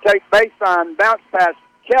 she's going to take baseline, bounce past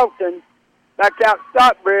Kelton. Back out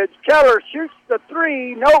Stockbridge. Keller shoots the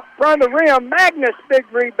three. Nope, front of the rim. Magnus, big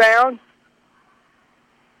rebound.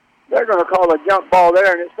 They're going to call a jump ball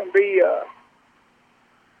there, and it's going to be,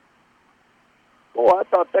 I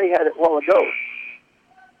thought they had it a while ago.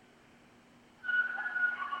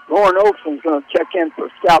 Lauren Olsen's going to check in for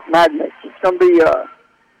Scout Magnus. It's going to be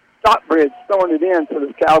Stockbridge throwing it in for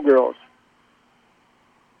the Cowgirls.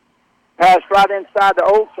 Pass right inside to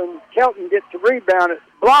Olsen. Kelton gets the rebound. It's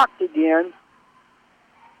blocked again.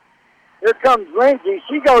 Here comes Lindsay.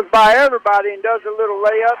 She goes by everybody and does a little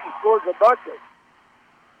layup and scores a bucket.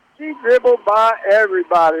 She dribbled by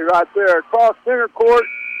everybody right there. Across center court,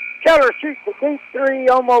 Keller shoots a deep three,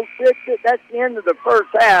 almost hits it. That's the end of the first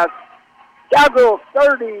half. Cowgirls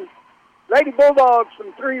 30, Lady Bulldogs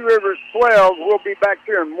from Three Rivers 12. We'll be back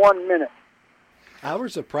here in 1 minute.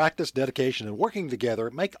 Hours of practice, dedication, and working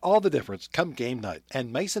together make all the difference come game night,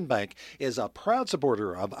 and Mason Bank is a proud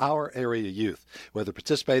supporter of our area youth. Whether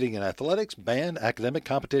participating in athletics, band, academic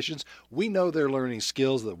competitions, we know they're learning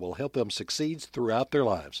skills that will help them succeed throughout their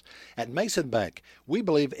lives. At Mason Bank, we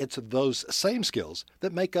believe it's those same skills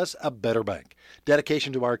that make us a better bank.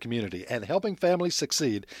 Dedication to our community and helping families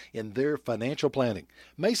succeed in their financial planning.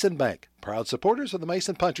 Mason Bank, proud supporters of the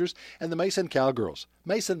Mason Punchers and the Mason Cowgirls.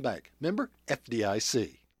 Mason Bank, member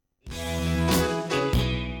FDIC.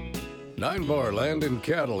 9 Bar Land and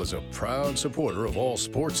Cattle is a proud supporter of all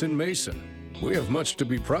sports in Mason. We have much to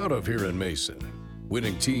be proud of here in Mason.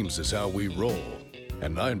 Winning teams is how we roll.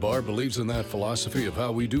 And 9 Bar believes in that philosophy of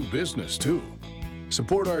how we do business, too.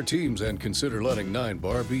 Support our teams and consider letting 9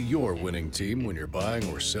 Bar be your winning team when you're buying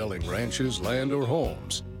or selling ranches, land, or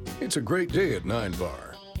homes. It's a great day at 9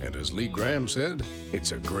 Bar. And as Lee Graham said,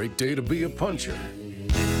 it's a great day to be a puncher.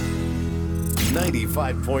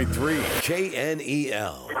 95.3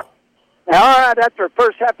 KNEL. All right, after the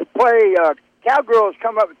first half of play, Cowgirls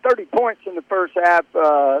come up with 30 points in the first half.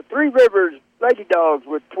 Three Rivers Lady Dogs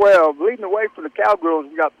with 12. Leading the way for the Cowgirls,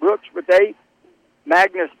 we got Brooks with 8,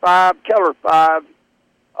 Magnus 5, Keller 5.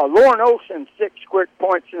 Lauren Olsen, 6 quick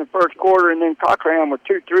points in the first quarter, and then Cockerham with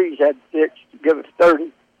 2 threes had 6 to give us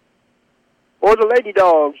 30. For the Lady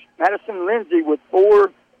Dogs, Madison Lindsay with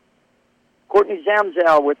 4, Courtney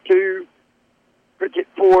Zamzow with 2, Pritchett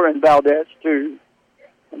 4 and Valdez 2.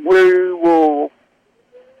 We will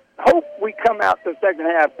hope we come out the second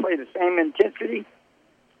half, play the same intensity.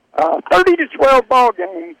 30-12 ball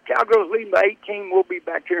game. Cowgirls leading by 18. We'll be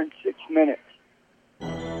back here in 6 minutes.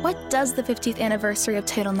 What does the 50th anniversary of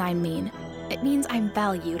Title IX mean? It means I'm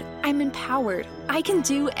valued, I'm empowered, I can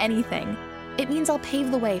do anything. It means I'll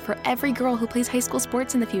pave the way for every girl who plays high school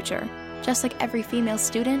sports in the future, just like every female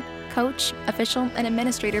student, coach, official, and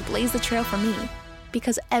administrator blazed the trail for me,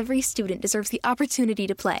 because every student deserves the opportunity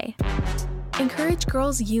to play. Encourage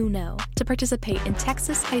girls you know to participate in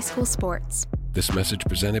Texas high school sports. This message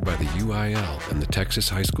presented by the UIL and the Texas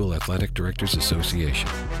High School Athletic Directors Association.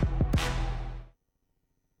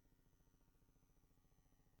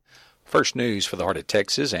 First news for the heart of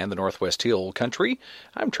Texas and the Northwest Hill Country.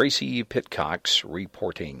 I'm Tracy Pitcox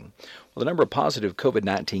reporting. Well, the number of positive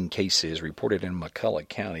COVID-19 cases reported in McCulloch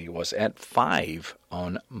County was at 5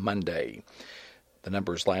 on Monday. The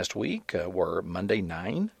numbers last week were Monday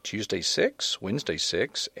 9, Tuesday 6, Wednesday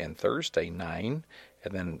 6, and Thursday 9,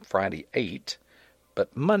 and then Friday 8.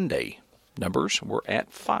 But Monday numbers were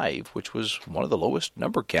at 5, which was one of the lowest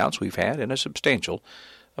number counts we've had in a substantial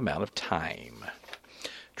amount of time.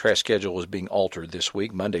 Trash schedule is being altered this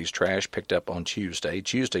week. Monday's trash picked up on Tuesday.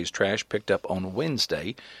 Tuesday's trash picked up on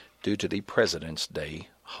Wednesday due to the President's Day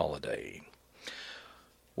holiday.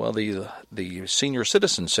 Well, the Senior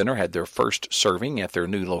Citizen Center had their first serving at their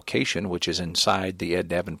new location, which is inside the Ed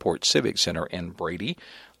Davenport Civic Center in Brady,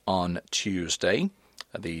 on Tuesday.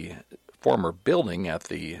 The former building at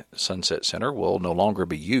the Sunset Center will no longer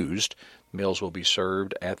be used. Meals will be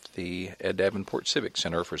served at the Ed Davenport Civic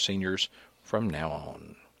Center for seniors from now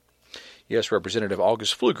on. U.S. Representative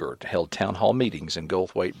August Pfluger held town hall meetings in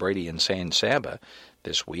Goldthwaite, Brady, and San Saba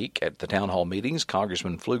this week. At the town hall meetings,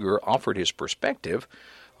 Congressman Pfluger offered his perspective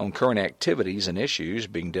on current activities and issues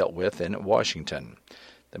being dealt with in Washington.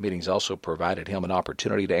 The meetings also provided him an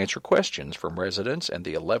opportunity to answer questions from residents in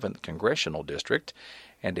the 11th Congressional District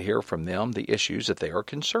and to hear from them the issues that they are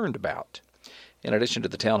concerned about. In addition to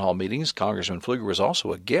the town hall meetings, Congressman Pfluger was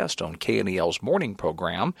also a guest on KNEL's morning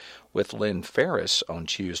program with Lynn Ferris on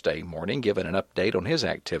Tuesday morning, giving an update on his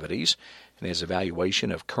activities and his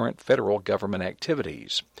evaluation of current federal government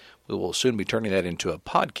activities. We will soon be turning that into a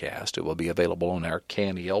podcast. It will be available on our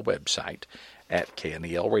KNEL website at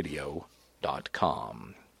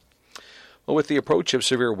knelradio.com. Well, with the approach of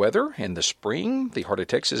severe weather in the spring, the Heart of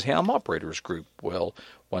Texas Ham Operators Group will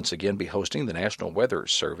once again be hosting the National Weather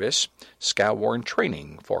Service Skywarn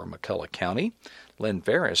training for McCulloch County. Lynn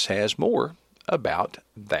Ferris has more about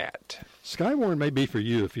that. Skywarn may be for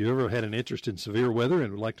you if you ever had an interest in severe weather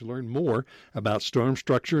and would like to learn more about storm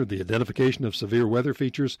structure, the identification of severe weather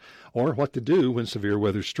features, or what to do when severe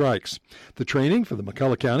weather strikes. The training for the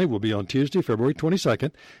McCulloch County will be on Tuesday, February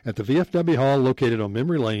 22nd at the VFW Hall located on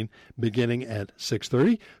Memory Lane beginning at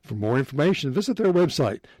 6:30. For more information, visit their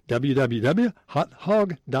website,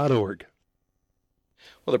 www.hothog.org.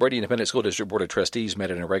 Well, the Brady Independent School District Board of Trustees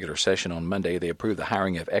met in a regular session on Monday. They approved the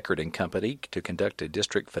hiring of Eckert & Company to conduct a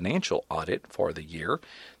district financial audit for the year.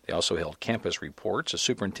 They also held campus reports, a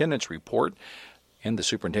superintendent's report. In the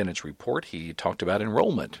superintendent's report, he talked about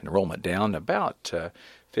enrollment down about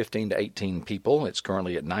 15 to 18 people. It's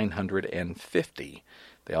currently at 950.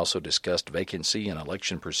 They also discussed vacancy and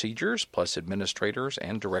election procedures, plus administrators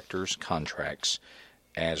and directors' contracts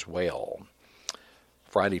as well.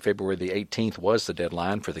 Friday, February the 18th was the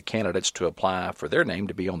deadline for the candidates to apply for their name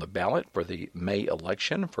to be on the ballot for the May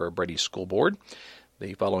election for Brady School Board.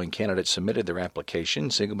 The following candidates submitted their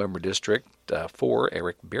application: Single-Member District 4,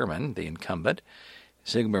 Eric Bierman, the incumbent;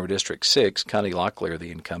 Single-Member District 6, Connie Locklear,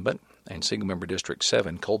 the incumbent; and Single-Member District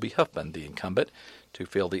 7, Colby Huffman, the incumbent, to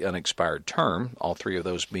fill the unexpired term, all three of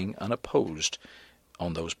those being unopposed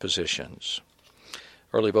on those positions.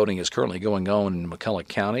 Early voting is currently going on in McCulloch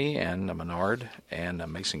County and Menard and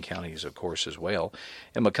Mason counties, of course, as well.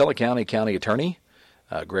 In McCulloch County, County Attorney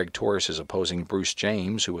Greg Torres is opposing Bruce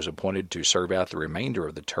James, who was appointed to serve out the remainder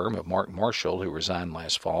of the term of Mark Marshall, who resigned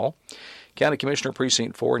last fall. County Commissioner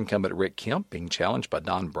Precinct 4 incumbent Rick Kemp being challenged by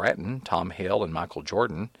Don Bratton, Tom Hale, and Michael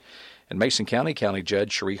Jordan. In Mason County, County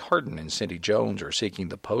Judge Cherie Harden and Cindy Jones are seeking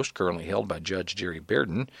the post currently held by Judge Jerry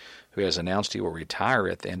Bearden, who has announced he will retire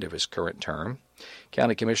at the end of his current term.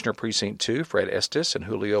 County Commissioner Precinct 2 Fred Estes and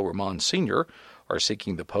Julio Ramon Sr. are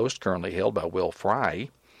seeking the post currently held by Will Fry.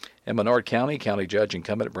 In Menard County, County Judge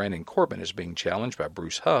incumbent Brandon Corbin is being challenged by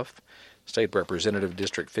Bruce Huff. State Representative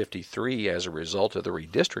District 53, as a result of the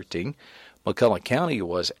redistricting, McCulloch County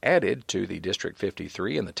was added to the District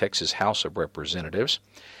 53 in the Texas House of Representatives.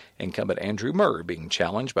 Incumbent Andrew Murr being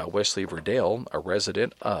challenged by Wesley Verdell, a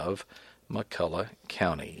resident of McCulloch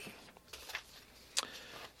County.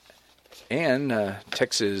 And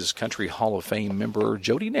Texas Country Hall of Fame member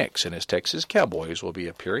Jody Nix and his Texas Cowboys will be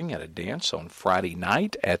appearing at a dance on Friday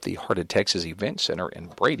night at the Heart of Texas Event Center in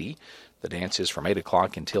Brady. The dance is from 8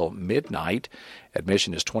 o'clock until midnight.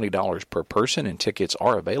 Admission is $20 per person, and tickets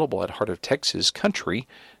are available at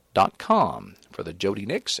heartoftexascountry.com for the Jody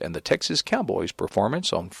Nix and the Texas Cowboys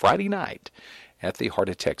performance on Friday night at the Heart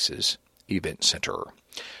of Texas Event Center.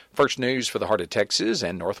 First news for the Heart of Texas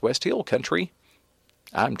and Northwest Hill Country.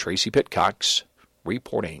 I'm Tracy Pitcox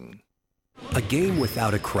reporting. A game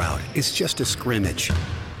without a crowd is just a scrimmage.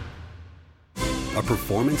 A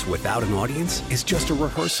performance without an audience is just a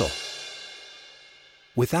rehearsal.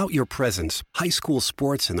 Without your presence, high school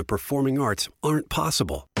sports and the performing arts aren't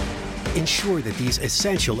possible. Ensure that these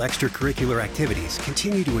essential extracurricular activities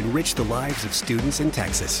continue to enrich the lives of students in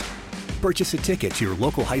Texas. Purchase a ticket to your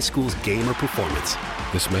local high school's game or performance.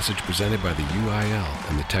 This message presented by the UIL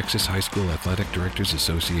and the Texas High School Athletic Directors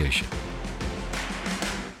Association.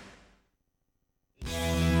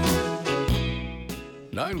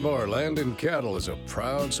 Nine Bar Land and Cattle is a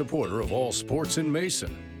proud supporter of all sports in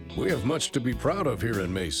Mason. We have much to be proud of here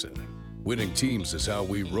in Mason. Winning teams is how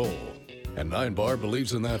we roll. And Nine Bar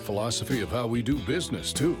believes in that philosophy of how we do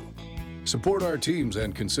business, too. Support our teams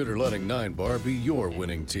and consider letting Nine Bar be your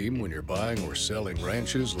winning team when you're buying or selling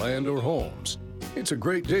ranches, land, or homes. It's a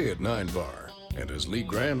great day at Nine Bar. And as Lee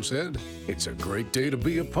Graham said, it's a great day to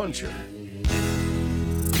be a puncher.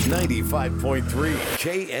 95.3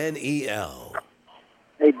 KNEL.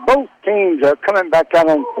 Hey, both teams are coming back out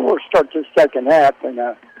on four start the second half, and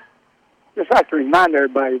just like to remind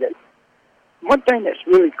everybody that one thing that's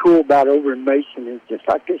really cool about over in Mason is just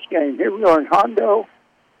like this game. Here we are in Hondo,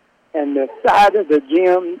 and the side of the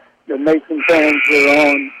gym the Mason fans are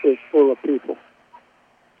on is full of people.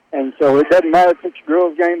 And so it doesn't matter if it's a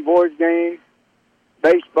girls' game, boys' game,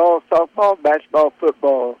 baseball, softball, basketball,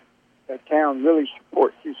 football. The town really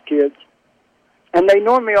supports these kids. And they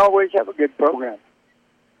normally always have a good program.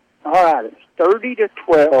 All right, it's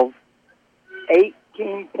 30-12,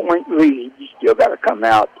 18-point lead. You still got to come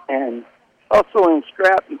out and hustle and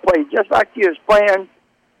scrap and play just like you was playing,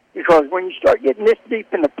 because when you start getting this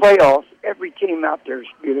deep in the playoffs, every team out there is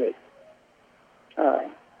good.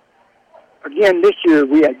 Again, this year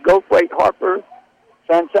we had Goldthwaite, Harper,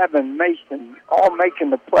 San Saba, and Mason all making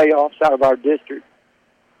the playoffs out of our district.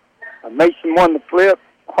 Mason won the flip.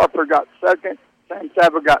 Harper got second. San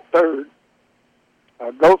Saba got third.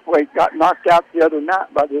 Goldthwaite got knocked out the other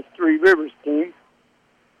night by this Three Rivers team.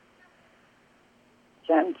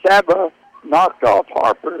 San Saba knocked off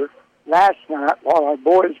Harper last night while our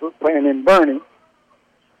boys were playing in Bernie.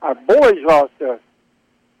 Our boys lost a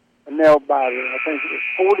nail biter. I think it was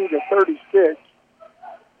 40-36.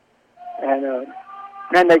 And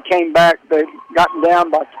then they came back. They gotten down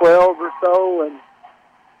by 12 or so and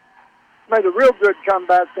made a real good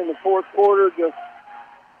comeback in the fourth quarter. Just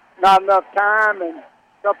not enough time and a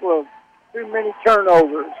couple of too many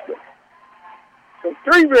turnovers. So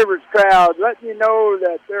Three Rivers crowd letting you know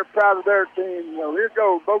that they're proud of their team. You know, here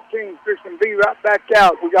goes both teams fishing be right back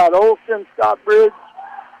out. We got Olson, Stockbridge,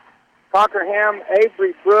 Cockerham,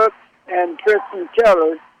 Avery Brooks, and Tristan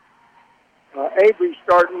Keller. Avery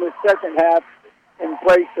starting the second half in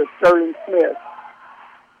place of Sterling Smith.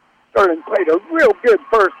 Sterling played a real good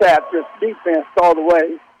first half, just defense all the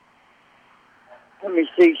way. Let me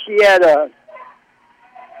see. She had a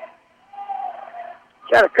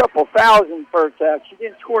couple fouls in the first half. She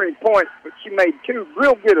didn't score any points, but she made two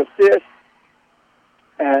real good assists,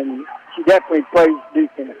 and she definitely plays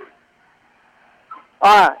defense.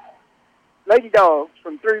 All right. Lady Dogs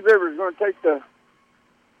from Three Rivers going to take the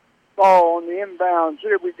ball on the inbounds.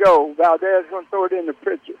 Here we go. Valdez going to throw it into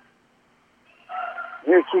Pritchett.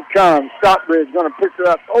 Here she comes. Stockbridge going to pick her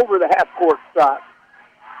up over the half-court spot.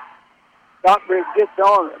 Stockbridge gets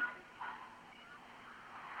on her.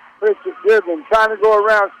 Pritchett dribbling, trying to go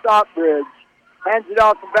around Stockbridge. Hands it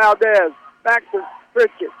off to Valdez. Back to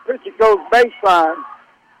Pritchett. Pritchett goes baseline.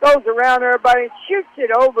 Goes around everybody and shoots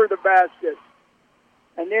it over the basket.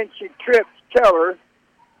 And then she trips Keller.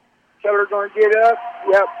 Keller going to get up.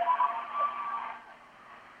 Yep.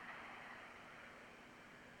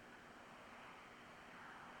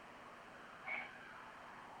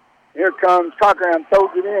 Here comes Cockerham,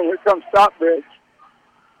 throws it in. Here comes Stockbridge.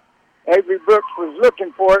 Avery Brooks was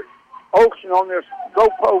looking for it. Olsen on this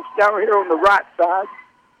goalpost down here on the right side.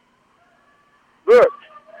 Brooks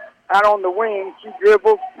out on the wing. She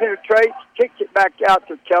dribbles, penetrates, kicks it back out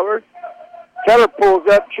to Keller. Keller pulls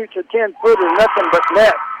up, shoots a 10-footer, nothing but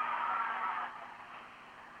net.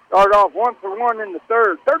 Start off 1-for-1 in the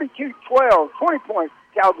third. 32-12, 20-point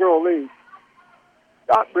Cowgirl lead.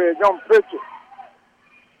 Stockbridge on Pritchett.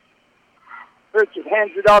 Pritchett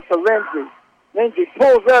hands it off to Lindsay. Lindsay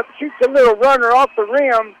pulls up, shoots a little runner off the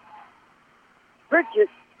rim. Pritchett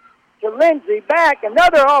to Lindsay, back,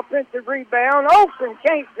 another offensive rebound. Olsen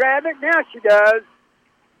can't grab it. Now she does.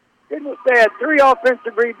 Goodness, they had 3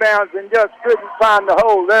 offensive rebounds and just couldn't find the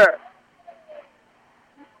hole there.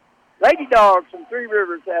 Lady Dogs from Three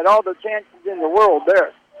Rivers had all the chances in the world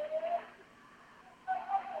there.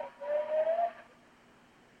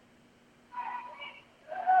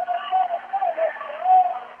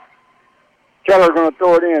 Keller going to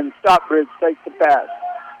throw it in. Stockbridge takes the pass.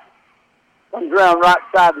 Comes around right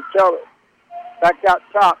side to Keller. Back out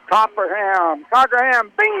top. Cockerham.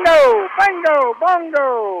 Bingo! Bingo!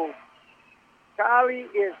 Bongo! Kylie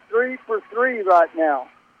is 3 for 3 right now.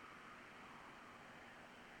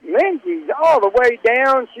 Lindsay's all the way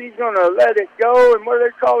down. She's going to let it go. And what are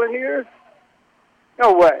they calling here?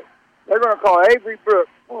 No way. They're going to call Avery Brooks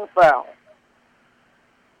for a foul.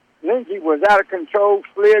 Lindsay was out of control,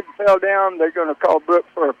 slid, fell down. They're going to call Brooks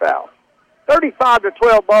for a foul.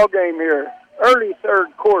 35-12 ball game here. Early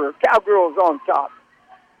third quarter. Cowgirls on top.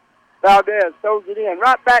 Valdez throws it in.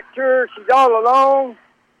 Right back to her. She's all alone.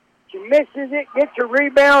 She misses it, gets a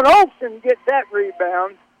rebound. Olsen gets that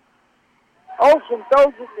rebound. Olsen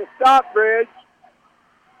throws it to Stockbridge.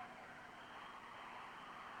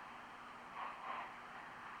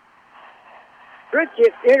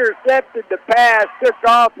 Pritchett intercepted the pass, took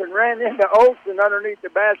off, and ran into Olsen underneath the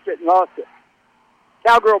basket and lost it.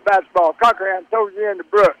 Cowgirl basketball. Cockerham throws it into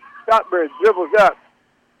Brooks. Stockbridge dribbles up.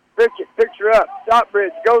 Pritchett picks her up.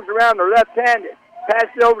 Stockbridge goes around the left-handed.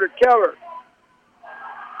 Passes it over to Keller.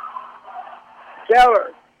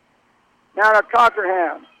 Keller. Now to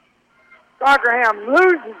Cockerham. Cockerham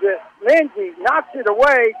loses it. Lindsay knocks it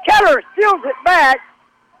away. Keller steals it back.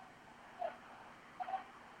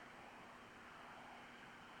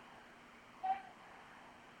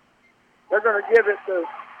 They're going to give it to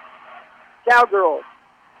Cowgirls.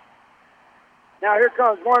 Now here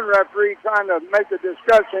comes one referee trying to make a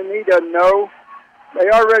discussion. He doesn't know. They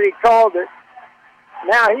already called it.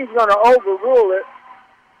 Now he's going to overrule it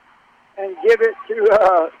and give it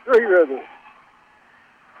to Three Rivers.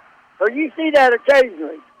 So you see that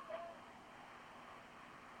occasionally.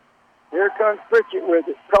 Here comes Pritchett with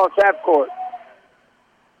it, across half court.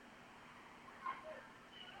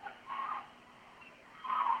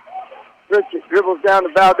 Pritchett dribbles down to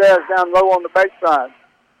Valdez, down low on the baseline.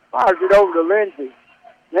 Fires it over to Lindsay.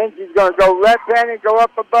 Lindsay's going to go left-handed, go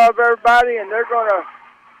up above everybody, and they're going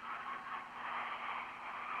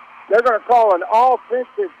to call an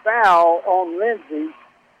offensive foul on Lindsay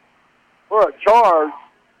for a charge.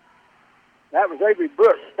 That was Avery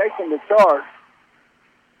Brooks taking the charge.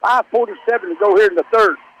 5:47 to go here in the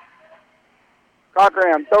third.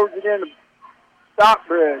 Cockerham throws it into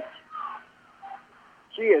Stockbridge.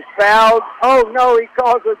 She is fouled. Oh, no, he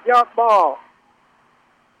calls a jump ball.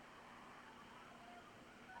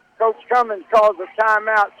 Coach Cummins calls a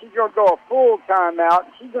timeout. She's going to go a full timeout.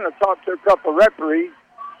 She's going to talk to a couple of referees.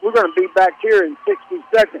 We're going to be back here in 60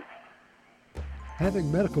 seconds.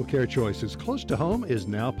 Having medical care choices close to home is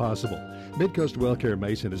now possible. Midcoast WellCare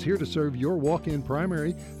Mason is here to serve your walk-in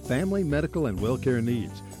primary, family, medical, and WellCare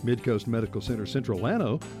needs. Midcoast Medical Center Central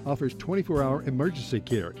Llano offers 24-hour emergency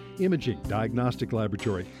care, imaging, diagnostic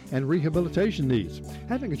laboratory, and rehabilitation needs.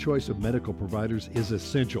 Having a choice of medical providers is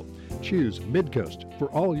essential. Choose Midcoast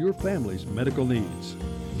for all your family's medical needs.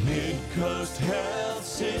 Midcoast Health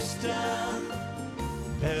System,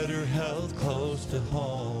 better health close to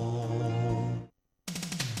home.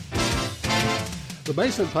 The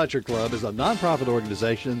Mason Puncher Club is a nonprofit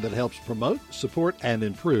organization that helps promote, support, and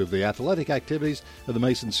improve the athletic activities of the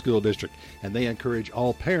Mason School District, and they encourage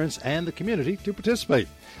all parents and the community to participate.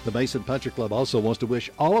 The Mason Puncher Club also wants to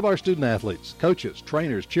wish all of our student athletes, coaches,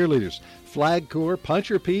 trainers, cheerleaders, Flag Corps,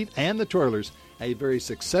 Puncher Pete, and the twirlers a very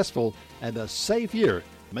successful and a safe year.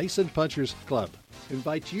 Mason Punchers Club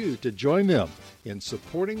invites you to join them in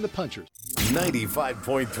supporting the Punchers.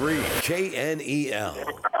 95.3 KNEL.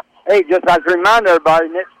 Hey, just like to remind everybody,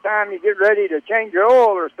 next time you get ready to change your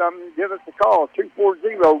oil or something, give us a call,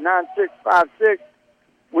 240-9656.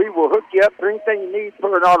 We will hook you up for anything you need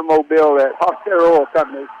for an automobile at Hofstadter Oil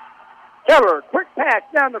Company. Keller, quick pass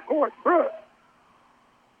down the court, Brooks.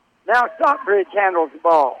 Now Stockbridge handles the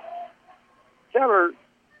ball. Keller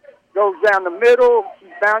goes down the middle.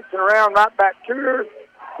 She's bouncing around right back to her.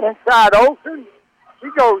 Inside Olsen. She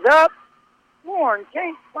goes up. Warren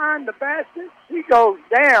can't find the basket. She goes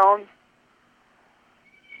down.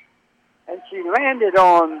 And she landed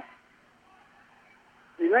on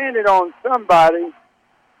somebody.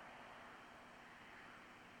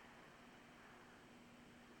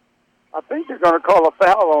 I think they're going to call a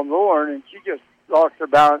foul on Lauren, and she just lost her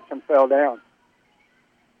balance and fell down.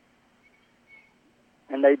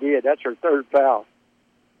 And they did. That's her third foul.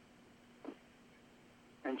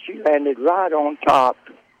 And she landed right on top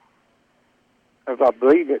of, I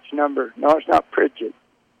believe it's number, no, it's not Pritchett.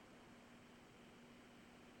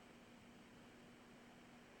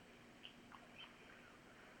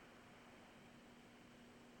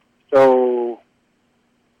 So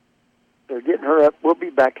they're getting her up. We'll be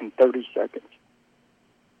back in 30 seconds.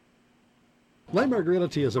 Lamberg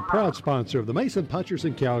Realty is a proud sponsor of the Mason Punchers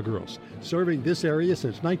and Cowgirls. Serving this area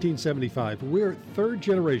since 1975, we're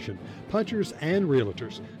third-generation punchers and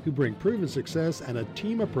realtors who bring proven success and a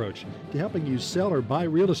team approach to helping you sell or buy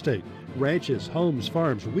real estate, ranches, homes,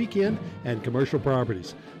 farms, weekend, and commercial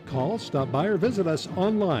properties. Call, stop by, or visit us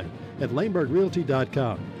online at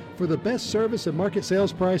LambergRealty.com. For the best service and market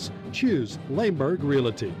sales price, choose Lamberg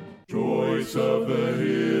Realty. Choice of the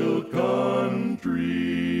Hill Country.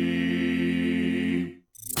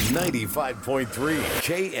 95.3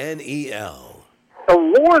 KNEL. So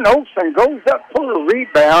Lauren Olson goes up for a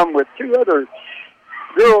rebound with two other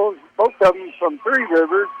girls, both of them from Three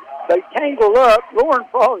Rivers. They tangle up. Lauren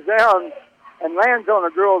falls down and lands on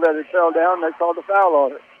a girl that had fell down. They called a foul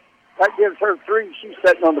on her. That gives her 3. She's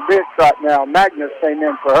sitting on the bench right now. Magnus came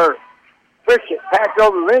in for her. Pritchett pass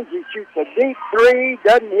over Lindsay, shoots a deep 3,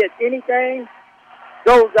 doesn't hit anything,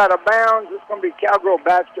 goes out of bounds. It's going to be Cowgirl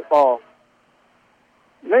basketball.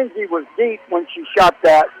 Lindsay was deep when she shot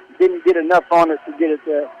that. Didn't get enough on it to get it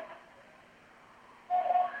there.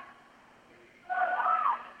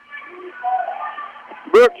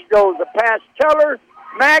 Brooks goes a pass. Keller.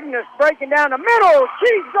 Magnus breaking down the middle.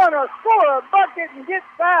 She's going to score a bucket and get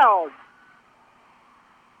fouled.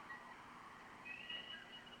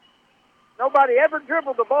 Nobody ever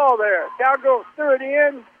dribbled the ball there. Cowgirls threw it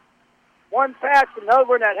in. One pass, another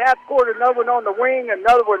one at half court, another one on the wing,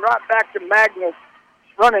 another one right back to Magnus.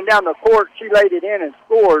 Running down the court, she laid it in and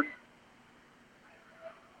scored.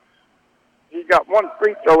 She's got one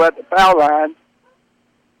free throw at the foul line.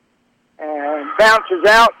 And bounces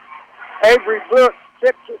out. Avery Brooks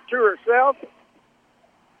tips it to herself.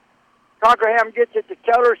 Cockerham gets it to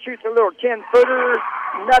Keller, shoots a little 10-footer.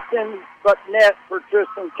 Nothing but net for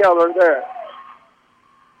Tristan Keller there.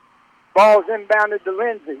 Ball's inbounded to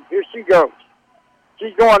Lindsay. Here she goes.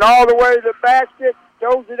 She's going all the way to the basket.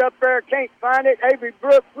 Throws it up there, can't find it. Avery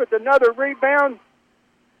Brooks with another rebound.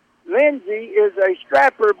 Lindsay is a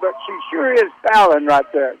scrapper, but she sure is fouling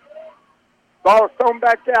right there. Ball's thrown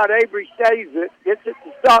back out. Avery saves it. Gets it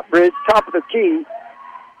to Stockbridge, top of the key.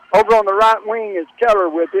 Over on the right wing is Keller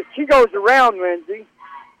with it. She goes around Lindsay.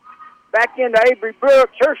 Back into Avery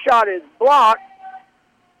Brooks. Her shot is blocked.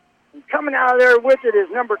 And coming out of there with it is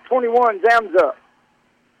number 21, Zamza.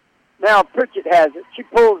 Now Pritchett has it. She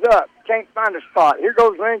pulls up. Can't find a spot. Here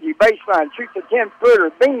goes Lindsay. Baseline. Shoots a 10-footer.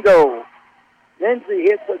 Bingo. Lindsay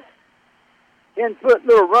hits a 10-foot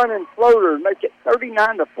little running floater. Make it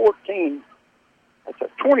 39-14. That's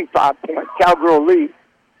a 25-point Cowgirl lead.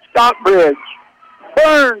 Stockbridge.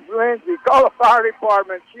 Burns Lindsay. Call the fire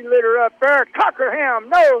department. She lit her up there. Cockerham.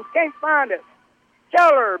 No. Can't find it.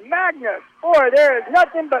 Keller. Magnus. Boy, there is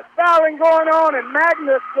nothing but fouling going on, and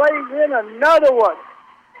Magnus lays in another one.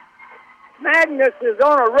 Magnus is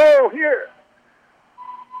on a roll here.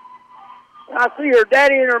 I see her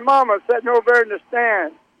daddy and her mama sitting over there in the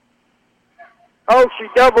stand. Oh, she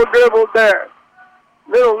double dribbled there.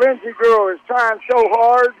 Little Lindsay girl is trying so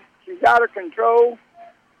hard. She's out of control.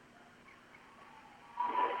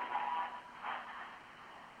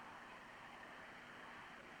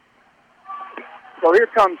 So here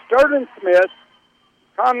comes Sterling Smith,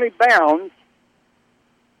 Conley Bounds,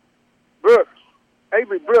 Brooks.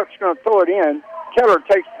 Avery Brooks going to throw it in. Keller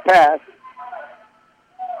takes the pass.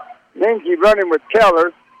 Lindsay running with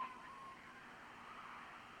Keller.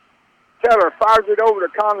 Keller fires it over to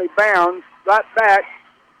Conley Bounds. Right back.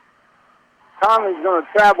 Conley's going to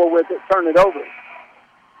travel with it, turn it over.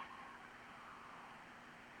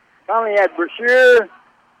 Conley had Brashear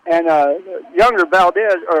and younger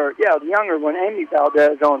Valdez, the younger one, Amy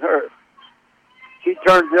Valdez, on her. She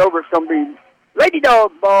turns it over. It's going to be Lady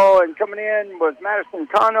Dog ball, and coming in was Madison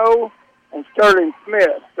Cano and Sterling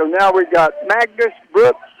Smith. So now we've got Magnus,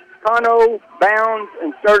 Brooks, Cano, Bounds,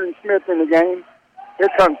 and Sterling Smith in the game. Here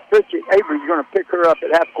comes Pritchett. Avery's going to pick her up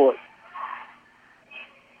at half court.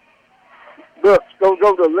 Brooks goes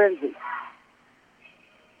over to Lindsay.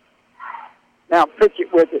 Now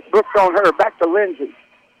Pritchett with it. Brooks on her. Back to Lindsay.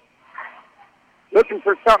 Looking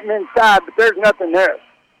for something inside, but there's nothing there.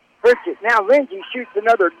 Pritchett. Now Lindsay shoots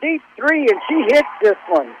another deep 3, and she hits this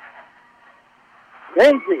one.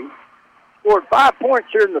 Lindsay Scored 5 points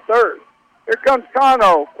here in the third. Here comes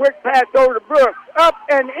Cano. Quick pass over to Brooks. Up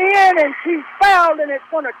and in, and she's fouled, and it's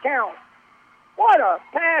going to count. What a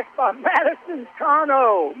pass by Madison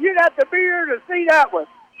Cano. You'd have to be here to see that one.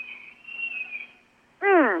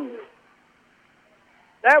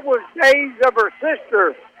 That was days of her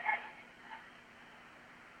sister,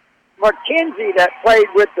 Mackenzie, that played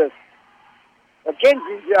with us.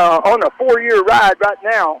 Mackenzie's on a 4-year ride right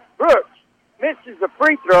now. Brooks misses the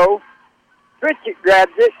free throw. Pritchett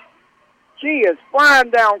grabs it. She is flying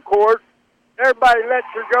down court. Everybody lets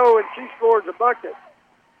her go, and she scores a bucket.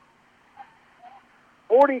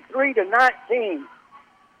 43-19.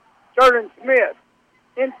 Sterling Smith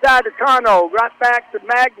inside to Cano. Right back to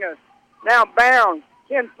Magnus. Now Bounds.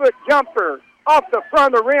 10-foot jumper off the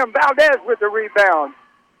front of the rim. Valdez with the rebound.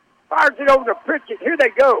 Fires it over to Pritchett. Here they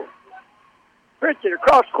go. Pritchett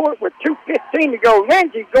across court with 2:15 to go.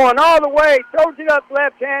 Lindsay going all the way. Throws it up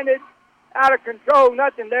left-handed. Out of control.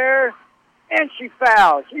 Nothing there. And she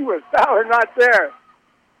fouls. She was fouling right there.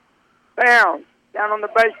 Bounds. Down on the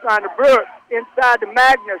baseline to Brooks. Inside to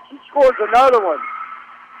Magnus. She scores another one.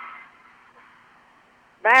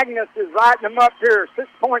 Magnus is lighting them up here. 6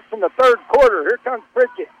 points in the third quarter. Here comes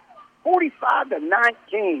Pritchett.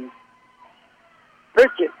 45-19.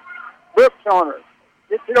 Pritchett. Brooks on her.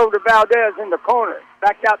 Gets it over to Valdez in the corner.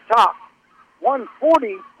 Back out top.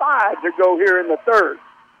 1:45 to go here in the third.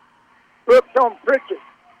 Brooks on Pritchett.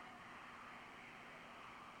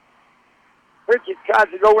 Pritchett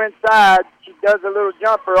tries to go inside. She does a little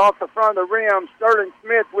jumper off the front of the rim. Sterling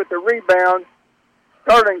Smith with the rebound.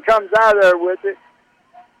 Sterling comes out of there with it.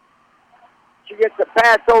 She gets the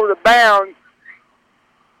pass over the Bounds.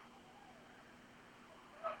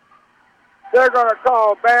 They're going to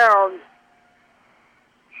call Bounds.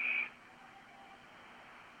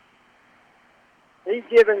 He's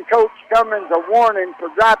giving Coach Cummins a warning for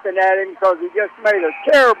dropping at him because he just made a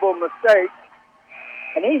terrible mistake.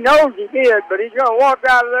 And he knows he did, but he's going to walk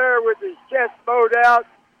out of there with his chest bowed out.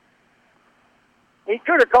 He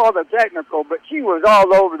could have called a technical, but she was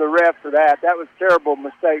all over the ref for that. That was a terrible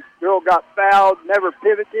mistake. Girl got fouled, never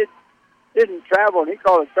pivoted, didn't travel, and he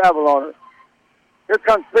called a travel on her. Here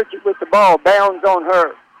comes Pritchett with the ball. Bounds on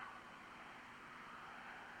her.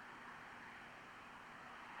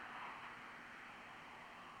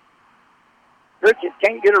 Pritchett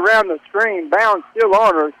can't get around the screen. Bounds still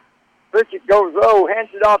on her. Pritchett goes low, hands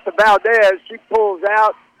it off to Valdez. She pulls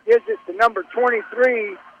out, gives it to number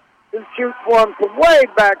 23, who shoots one from way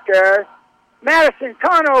back there. Madison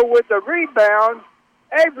Cano with the rebound.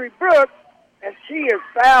 Avery Brooks, and she is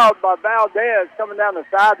fouled by Valdez coming down the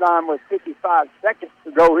sideline with 55 seconds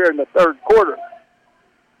to go here in the third quarter.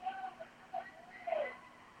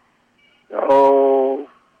 So,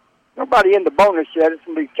 nobody in the bonus yet. It's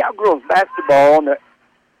going to be Cowgirls basketball on the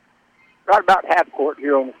right about half court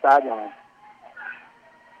here on the sideline.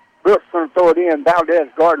 Brooks going to throw it in. Valdez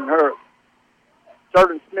guarding her.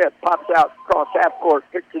 Sterling Smith pops out across half court,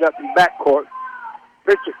 picks it up in back court.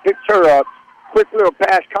 Pritchett picks her up. Quick little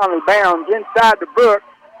pass, Conley Bounds inside to Brooks.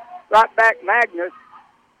 Right back Magnus.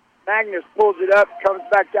 Magnus pulls it up, comes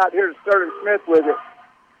back out here to Sterling Smith with it.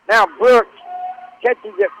 Now Brooks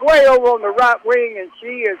catches it way over on the right wing, and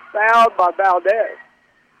she is fouled by Valdez.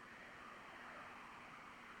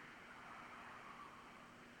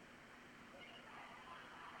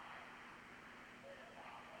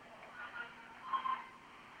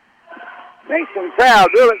 Mason crowd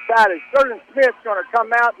real excited. Sterling Smith's going to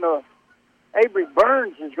come out, and Avery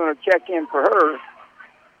Burns is going to check in for her.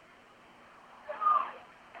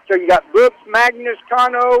 So you got Brooks, Magnus,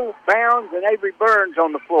 Cano, Bounds, and Avery Burns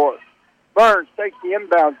on the floor. Burns takes the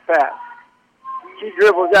inbound pass. She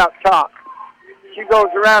dribbles out top. She goes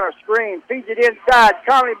around her screen, feeds it inside.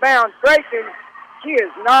 Conley Bounds breaking. She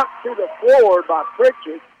is knocked to the floor by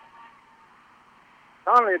Pritchett.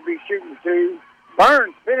 Conley would be shooting two.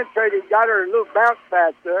 Burns penetrated, got her a little bounce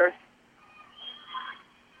pass there.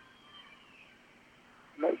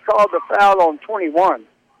 They called the foul on 21.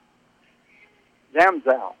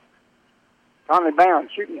 Zamzow. Conley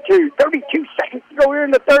Bounds shooting two. 32 seconds to go here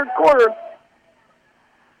in the third quarter.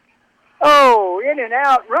 Oh, in and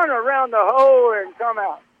out, run around the hole and come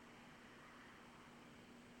out.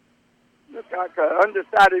 Looked like an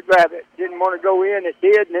undecided rabbit. Didn't want to go in, it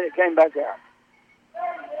did, and then it came back out.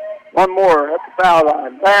 One more at the foul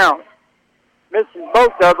line. Bounds. Misses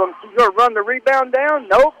both of them. She's going to run the rebound down?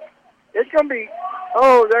 Nope. It's going to be,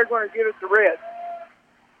 they're going to give it to Red.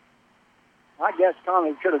 I guess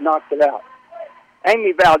Conley could have knocked it out.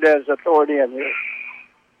 Amy Valdez will throw it in here.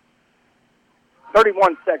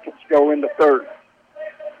 31 seconds to go in the third.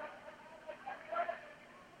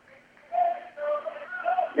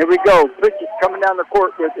 Here we go. Pritchett coming down the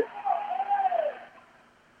court with it.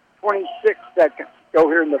 26 seconds go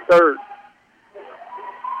here in the third.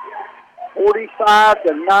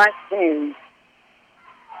 45-19.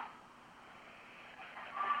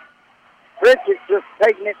 Pritchett just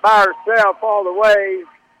taking it by herself all the way.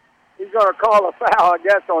 He's going to call a foul, I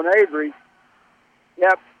guess, on Avery.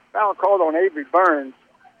 Yep, foul called on Avery Burns.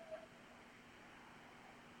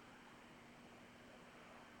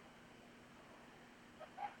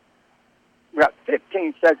 We got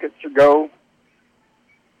 15 seconds to go.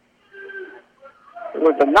 It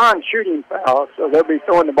was a non-shooting foul, so they'll be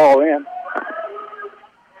throwing the ball in.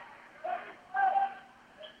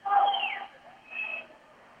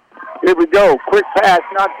 Here we go. Quick pass,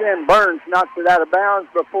 knocks in. Burns knocks it out of bounds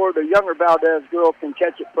before the younger Valdez girl can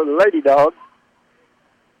catch it for the Lady Dogs.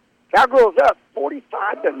 Cowgirls up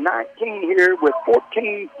 45-19 here with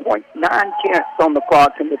 14.9 tenths on the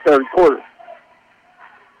clock in the third quarter.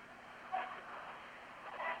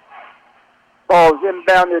 Ball is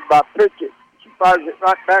inbounded by Pritchett. She fires it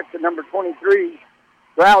right back to number 23,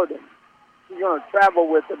 Rowden. She's going to travel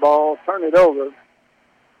with the ball, turn it over.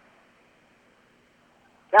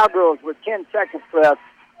 Cowgirls with 10 seconds left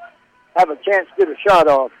have a chance to get a shot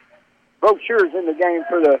off. Brochure's in the game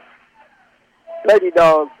for the Lady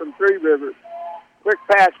Dogs from Three Rivers. Quick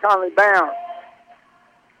pass, Conley Bounds.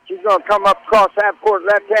 She's going to come up across half court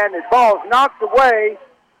left-handed. Ball's knocked away.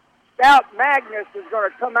 Stout Magnus is going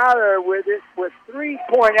to come out of there with it with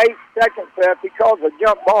 3.8 seconds left. He calls a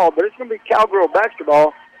jump ball, but it's going to be Cowgirl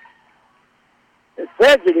basketball. It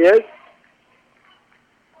says it is.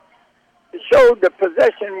 It showed the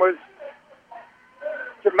possession was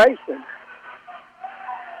to Mason.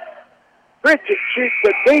 Pritchett shoots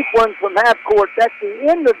a deep one from half court. That's the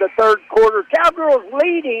end of the third quarter. Cowgirls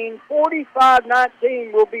leading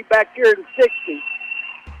 45-19. We'll be back here in 60.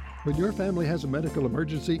 When your family has a medical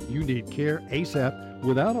emergency, you need care ASAP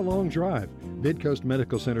without a long drive. Midcoast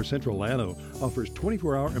Medical Center Central Llano offers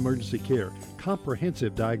 24-hour emergency care,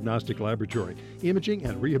 comprehensive diagnostic laboratory, imaging,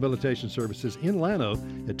 and rehabilitation services in Llano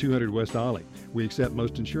at 200 West Ollie. We accept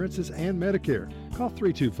most insurances and Medicare. Call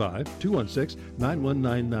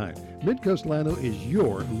 325-216-9199. Midcoast Llano is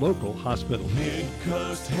your local hospital.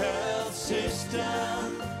 Midcoast Health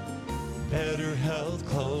System, better health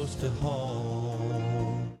close to home.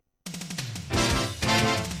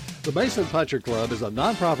 The Mason Puncher Club is a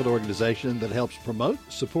nonprofit organization that helps promote,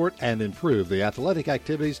 support, and improve the athletic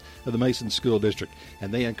activities of the Mason School District,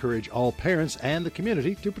 and they encourage all parents and the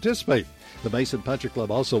community to participate. The Mason Puncher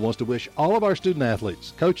Club also wants to wish all of our student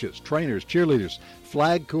athletes, coaches, trainers, cheerleaders,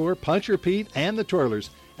 Flag Corps, Puncher Pete, and the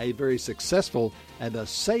twirlers a very successful and a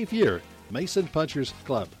safe year. Mason Punchers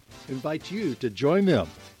Club invites you to join them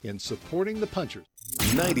in supporting the Punchers.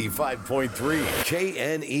 95.3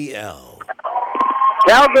 KNEL.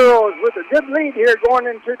 Cowgirls with a good lead here going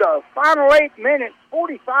into the final 8 minutes,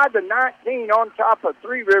 45-19 on top of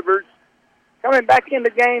Three Rivers. Coming back in the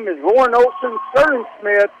game is Lauren Olson, Sterling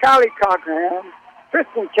Smith, Kylie Cockerham,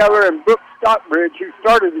 Kristen Keller, and Brooke Stockbridge, who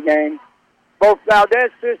started the game. Both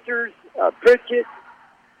Valdez sisters, Pritchett,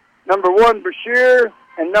 number 1, Brashear,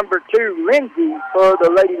 and number 2, Lindsay, for the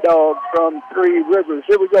Lady Dogs from Three Rivers.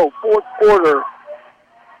 Here we go, fourth quarter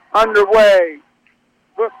underway.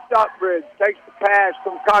 Brooke Stockbridge takes the pass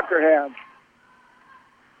from Cockerham.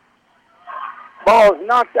 Ball is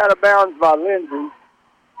knocked out of bounds by Lindsay.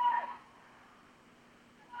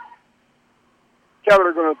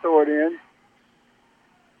 Keller going to throw it in.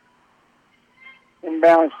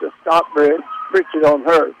 Inbounds to Stockbridge. Pritchett on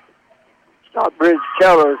her. Stockbridge,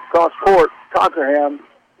 Keller, cross court. Cockerham.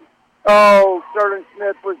 Oh, Sterling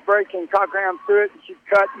Smith was breaking. Cockerham threw it, and she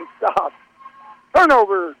cut and stopped.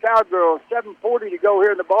 Turnover, Cowgirls, 7:40 to go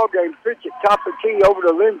here in the ballgame. Pritchett top the key over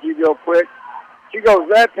to Lindsay real quick. She goes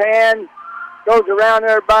left hand, goes around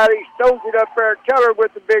everybody, stows it up there. Keller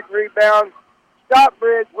with the big rebound.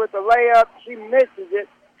 Stockbridge with the layup. She misses it.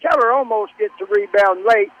 Keller almost gets a rebound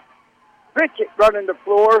late. Pritchett running the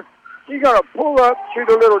floor. She's going to pull up, shoot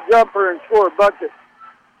a little jumper, and score a bucket.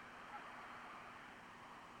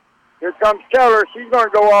 Here comes Keller. She's going to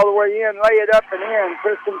go all the way in, lay it up and in.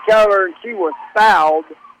 Kristen Keller, and she was fouled.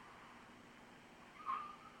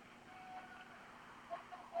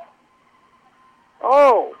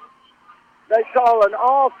 Oh, they call an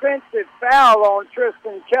offensive foul on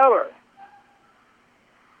Tristan Keller.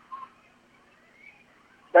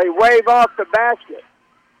 They wave off the basket.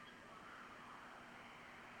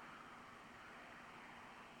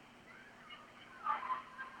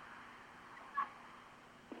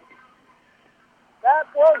 That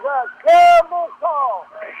was a terrible call.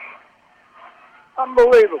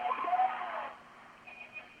 Unbelievable.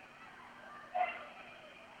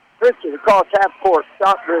 Pritchett across half court.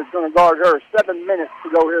 Stockbridge going to guard her. 7 minutes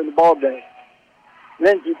to go here in the ball game.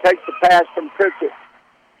 Lindsay takes the pass from Pritchett.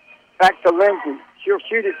 Back to Lindsay. She'll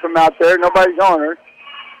shoot it from out there. Nobody's on her.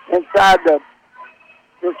 Inside the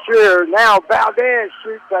Brashear. Now Valdez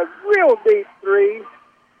shoots a real deep three.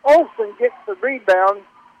 Olsen gets the rebound.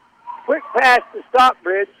 Quick pass to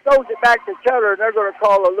Stockbridge. Throws it back to Keller, and they're going to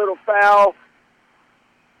call a little foul.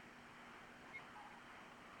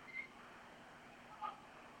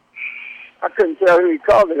 I couldn't tell who he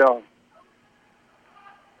called it on.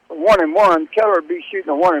 A 1-and-1. Keller would be shooting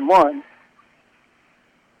a 1-and-1.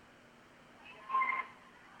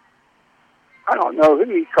 I don't know who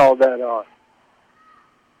he called that on.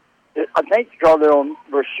 I think he called it on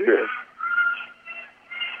Brashear.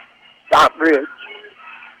 Stockbridge.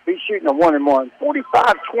 He's shooting a 1-and-1.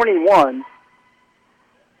 45-21.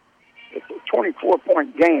 It's a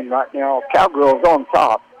 24-point game right now. Cowgirls on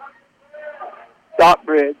top.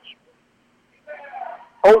 Stockbridge.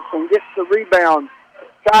 Olsen gets the rebound.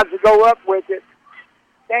 Tries to go up with it.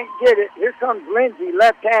 Can't get it. Here comes Lindsay,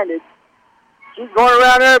 left-handed. She's going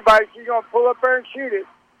around everybody. She's going to pull up there and shoot it.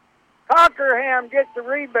 Cockerham gets the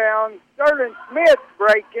rebound. Sterling Smith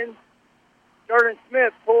breaking. Sterling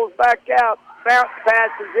Smith pulls back out. Bounce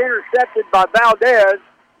pass is intercepted by Valdez.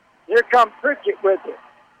 Here comes Pritchett with it.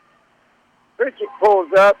 Pritchett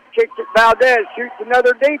pulls up, kicks it. Valdez shoots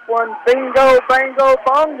another deep one. Bingo, bango,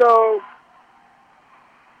 bongo.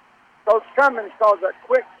 Coach Cummins calls a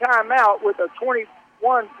quick timeout with a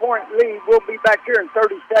 21-point lead. We'll be back here in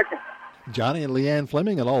 30 seconds. Johnny and Leanne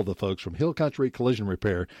Fleming and all the folks from Hill Country Collision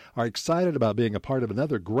Repair are excited about being a part of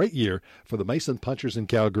another great year for the Mason Punchers and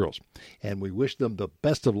Cowgirls, and we wish them the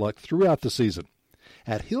best of luck throughout the season.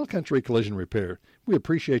 At Hill Country Collision Repair, we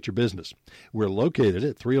appreciate your business. We're located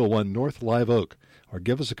at 301 North Live Oak, or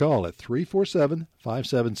give us a call at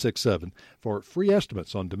 347-5767 for free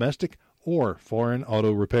estimates on domestic or foreign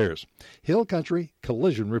auto repairs. Hill Country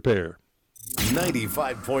Collision Repair.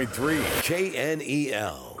 95.3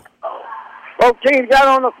 KNEL. Both teams out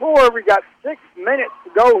on the floor. We got 6 minutes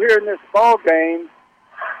to go here in this ball game.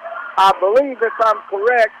 I believe, if I'm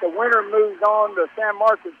correct, the winner moves on to San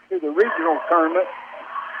Marcos to the regional tournament.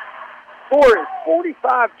 Score is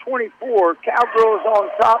 45-24. Cowgirls on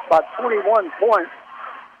top by 21 points.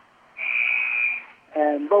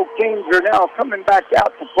 And both teams are now coming back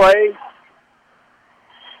out to play.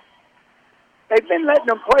 They've been letting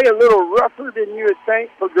them play a little rougher than you would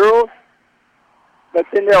think for girls. But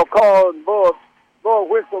then they'll call and blow a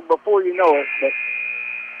whistle before you know it. But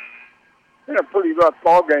it's been a pretty rough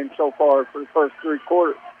ball game so far for the first three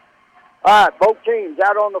quarters. All right, both teams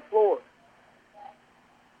out on the floor.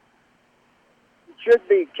 It should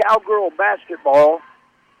be cowgirl basketball,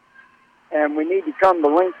 and we need to come the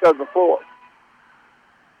length of the floor.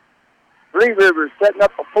 Three Rivers setting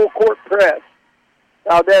up a full-court press.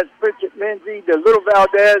 Valdez, Pritchett, Lindsay, the little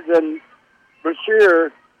Valdez, and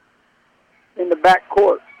Brashear in the back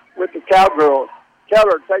court with the Cowgirls.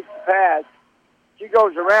 Keller takes the pass. She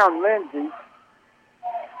goes around Lindsay.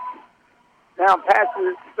 Now passes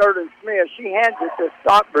it to Sterling Smith. She hands it to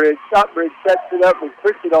Stockbridge. Stockbridge sets it up with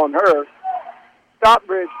Pritchett on her.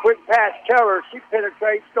 Stockbridge, quick pass, Keller. She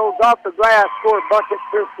penetrates, goes off the glass, score a bucket,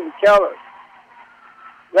 Tristan Keller.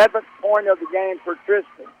 11th point of the game for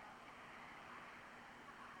Tristan.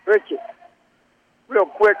 Pritchett, real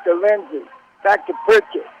quick to Lindsay. Back to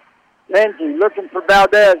Pritchett. Lindsay looking for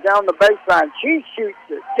Valdez down the baseline. She shoots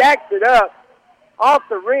it, jacks it up off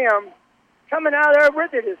the rim. Coming out there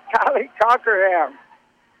with it is Kylie Cockerham.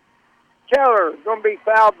 Keller going to be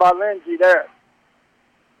fouled by Lindsay there.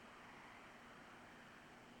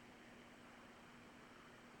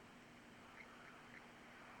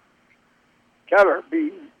 Keller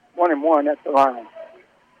be 1-and-1 at the line.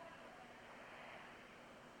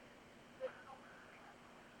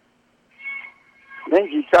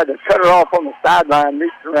 Lindsay tried to cut her off on the sideline,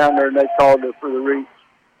 reached around there, and they called her for the reach.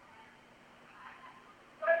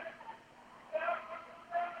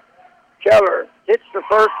 Keller hits the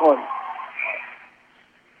first one.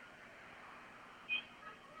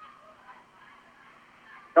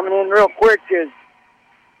 Coming in real quick is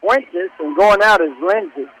Fuentes, and going out is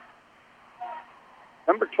Lindsay.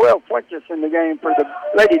 Number 12, Fuentes in the game for the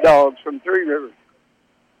Lady Dogs from Three Rivers.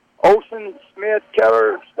 Olsen, Smith,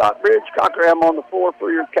 Keller, Stockbridge, Cockerham on the floor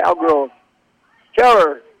for your Cowgirls.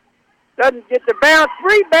 Keller doesn't get the bounce.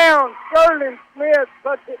 Rebound. Sterling Smith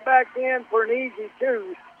puts it back in for an easy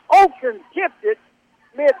two. Olsen tipped it.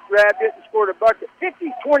 Smith grabbed it and scored a bucket.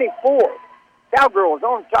 50-24. Cowgirls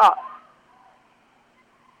on top.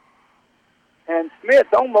 And Smith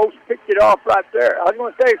almost picked it off right there. I was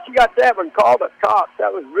going to say, if she got that one called a cop,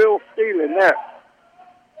 that was real stealing there.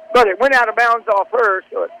 But it went out of bounds off her,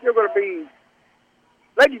 so it's still going to be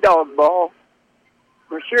Lady Dog ball.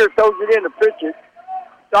 Brashear throws it into Pritchett.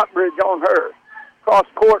 Stockbridge on her. Cross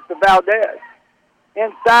court to Valdez.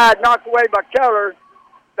 Inside, knocked away by Keller.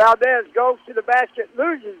 Valdez goes to the basket,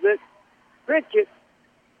 loses it. Pritchett,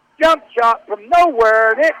 jump shot from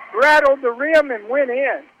nowhere, and it rattled the rim and went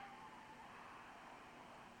in.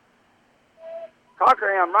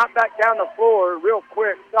 Cockerham right back down the floor real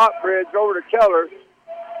quick. Stockbridge over to Keller.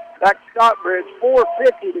 Back to Stockbridge,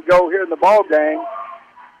 4:50 to go here in the ball game.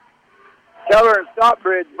 Keller and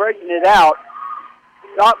Stockbridge breaking it out.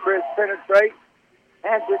 Stockbridge penetrates,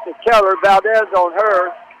 hands it to Keller. Valdez on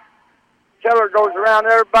her. Keller goes around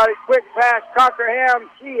everybody. Quick pass. Cockerham,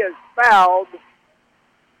 she is fouled,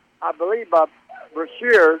 I believe, by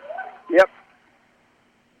Brashear. Yep.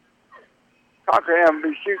 Cockerham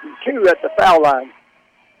will be shooting 2 at the foul line.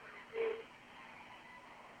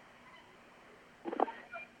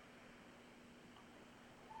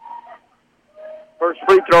 First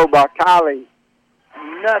free throw by Kylie.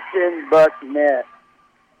 Nothing but net.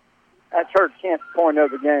 That's her 10th point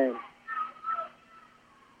of the game.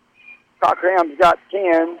 Cockerham's got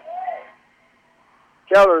 10.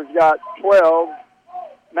 Keller's got 12.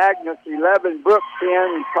 Magnus 11. Brooks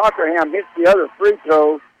 10. Cockerham hits the other free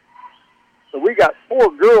throw. So we got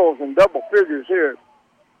 4 girls in double figures here.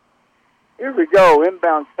 Here we go.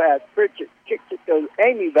 Inbound pass. Pritchett kicks it to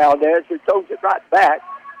Amy Valdez, who throws it right back.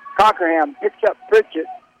 Cockerham picks up Pritchett.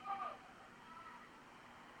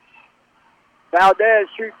 Valdez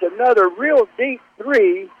shoots another real deep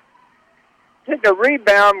 3. Getting a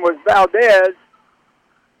rebound was Valdez.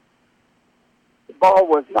 The ball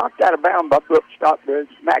was knocked out of bounds by Brooks Stockbridge.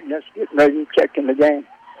 Magnus getting ready to check in the game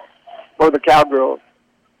for the Cowgirls.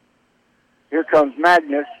 Here comes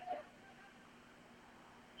Magnus.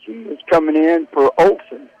 She is coming in for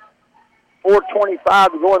Olsen.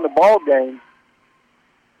 4:25 to go in the ball game.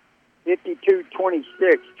 52-26.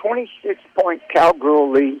 26-point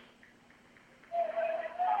Cowgirl lead.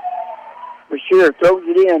 Brashear throws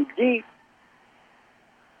it in deep.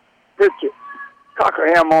 Pritchett.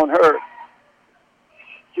 Cockerham on her.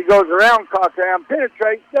 She goes around Cockerham,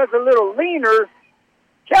 penetrates, does a little leaner.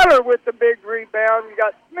 Keller with the big rebound. You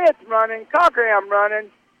got Smith running, Cockerham running.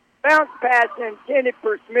 Bounce pass intended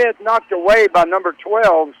for Smith, knocked away by number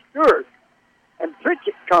 12, Stewart. And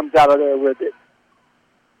Pritchett comes out of there with it.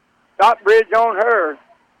 Stockbridge on her.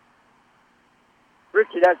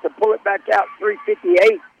 Pritchett has to pull it back out,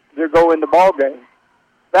 3:58 to go in the ball game.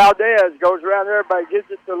 Valdez goes around everybody, gives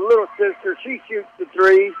it to the little sister. She shoots the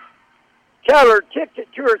 3. Keller kicks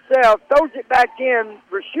it to herself, throws it back in.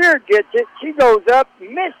 Brashear gets it. She goes up,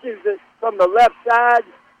 misses it from the left side.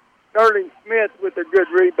 Sterling Smith with a good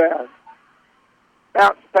rebound.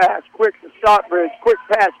 Bounce pass, quick to Stockbridge. Quick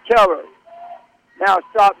pass, Keller. Now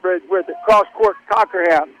Stockbridge with it. Cross court,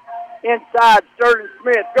 Cockerham. Inside, Sterling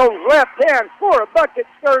Smith goes left hand for a bucket,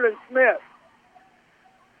 Sterling Smith.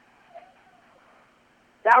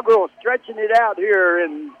 Cowgirls stretching it out here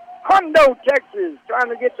in Hondo, Texas, trying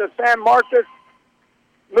to get to San Marcos.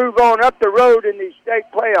 Move on up the road in these state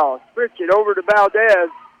playoffs. Pritchett over to Valdez.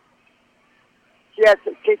 She has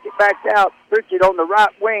to kick it back out. Pritchett on the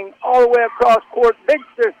right wing, all the way across court. Big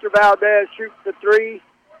sister Valdez shoots the 3.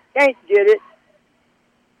 Can't get it.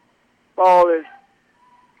 Ball is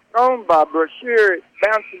thrown by Brashear. It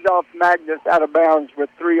bounces off Magnus out of bounds with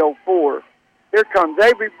 3:04. Here comes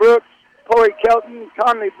Avery Brooks, Chloe Kelton,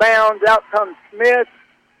 Conley Bounds. Out comes Smith,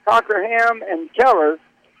 Cockerham, and Keller.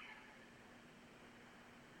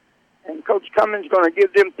 And Coach Cummins going to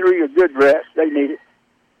give them 3 a good rest. They need it.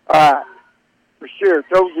 All right. Brashear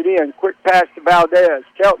throws it in. Quick pass to Valdez.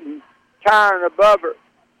 Kelton tiring above her.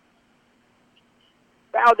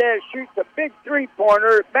 Valdez shoots a big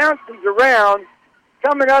 3-pointer. It bounces around.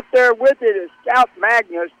 Coming up there with it is Scout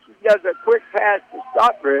Magnus. She does a quick pass to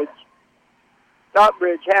Stockbridge.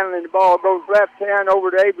 Stockbridge handling the ball, goes left hand over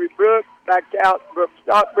to Avery Brooks. Back out Brooks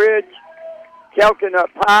Stockbridge. Kelkin up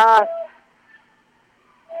high.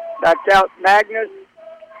 Back out Magnus.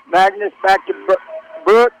 Magnus back to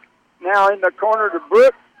Brooks. Now in the corner to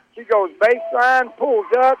Brooks. She goes baseline, pulls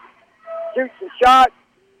up, shoots a shot.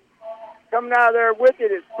 Coming out of there with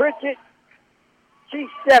it is Pritchett. She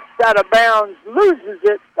steps out of bounds, loses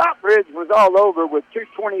it. Stockbridge was all over with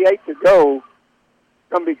 2:28 to go. It's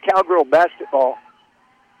going to be Cowgirl basketball.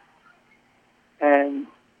 And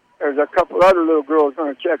there's a couple other little girls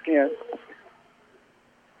going to check in.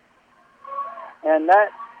 And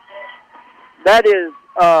that is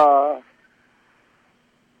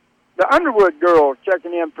the Underwood girl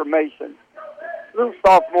checking in for Mason. Little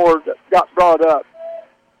sophomore that got brought up.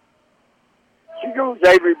 She goes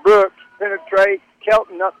Avery Brooks, penetrates,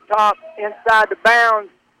 Kelton up top, inside the bounds.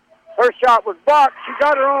 Her shot was blocked. She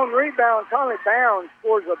got her own rebound. Conley Bounds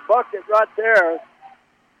scores a bucket right there.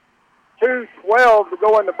 2:12 to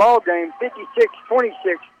go in the ball game. 56-26,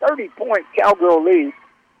 30-point Cowgirl lead.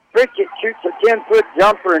 Pritchett shoots a 10-foot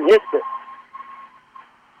jumper and hits it.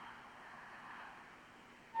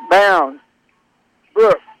 Bounds.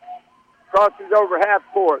 Brooks crosses over half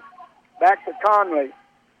court. Back to Conley.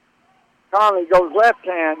 Conley goes left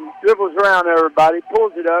hand, dribbles around everybody,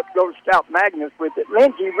 pulls it up, goes Scout Magnus with it.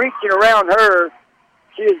 Lindsay reaching around her.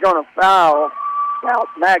 She is going to foul Scout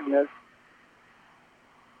Magnus.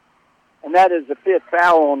 And that is the 5th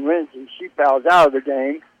foul on Lindsay. She fouls out of the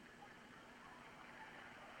game.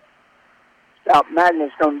 Scout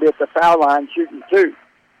Magnus going to be at the foul line shooting 2.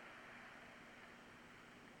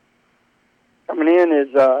 Coming in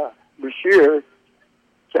is Brashear.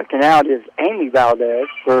 Checking out is Amy Valdez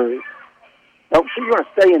for... Nope, she's going to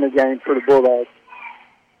stay in the game for the Bulldogs.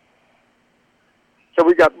 So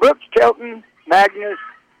we got Brooks, Kelton, Magnus,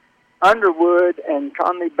 Underwood, and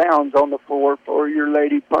Conley Bounds on the floor for your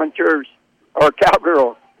Lady Punchers, or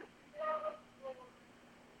Cowgirls.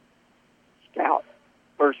 Scout,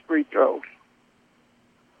 first free throw.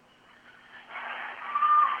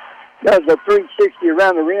 Does a 360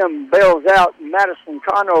 around the rim, bails out, and Madison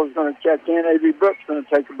Cano is going to check in. A.B. Brooks is going to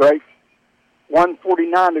take a break.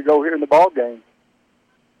 1:49 to go here in the ball game.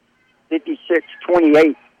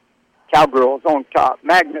 56-28. Cowgirls on top.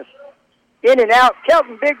 Magnus in and out.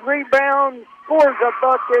 Kelton, big rebound, scores a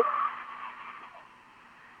bucket.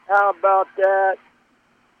 How about that?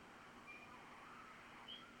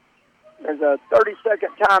 There's a 30-second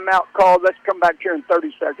timeout called. Let's come back here in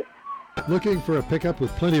 30 seconds. Looking for a pickup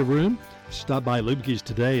with plenty of room? Stop by Lubke's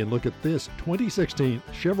today and look at this 2016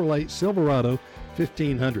 Chevrolet Silverado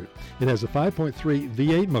 1500. It has a 5.3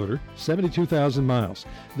 V8 motor, 72,000 miles.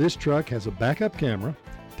 This truck has a backup camera,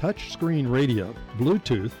 touch screen radio,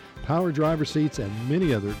 Bluetooth, power driver seats, and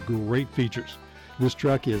many other great features. This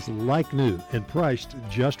truck is like new and priced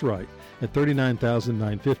just right at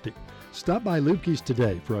 $39,950. Stop by Lubke's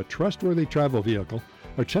today for a trustworthy travel vehicle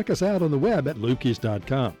or check us out on the web at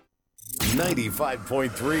lubkes.com. 95.3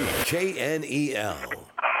 KNEL.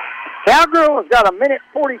 Cowgirls got a minute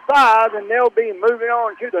 45, and they'll be moving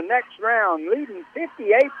on to the next round, leading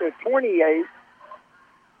 58-28.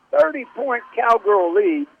 30-point Cowgirl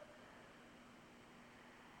lead.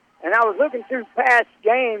 And I was looking through past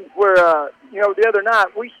games where, the other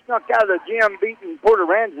night we snuck out of the gym beating Port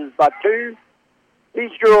Aransas by 2.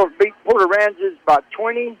 These girls beat Port Aransas by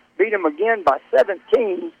 20, beat them again by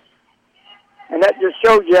 17. And that just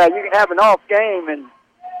shows you how you can have an off game. And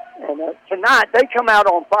tonight they come out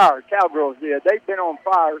on fire. Cowgirls did. They've been on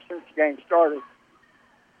fire since the game started.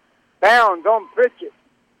 Bounds on Pritchett.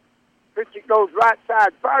 Pritchett goes right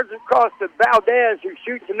side, fires across to Valdez, who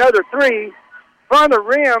shoots another 3. Front of the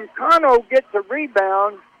rim, Cano gets a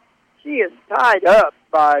rebound. She is tied up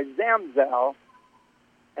by Zamzow.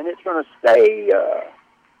 And it's going to stay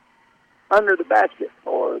under the basket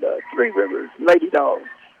for the Three Rivers Lady Dogs.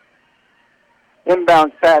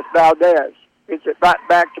 Inbounds pass Valdez. Gets it right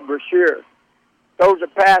back to Brashear. Throws a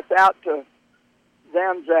pass out to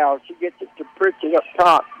Zamzow. She gets it to Pritchett up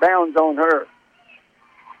top. Bounds on her.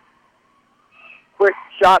 Quick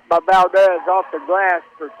shot by Valdez off the glass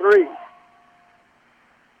for 3.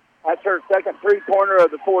 That's her second three-pointer of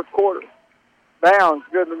the fourth quarter. Bounds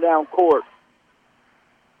dribbling down court.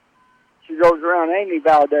 She goes around Amy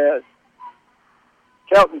Valdez.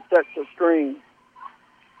 Kelton sets the screen.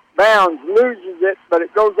 Bounds loses it, but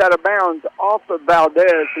it goes out of bounds off of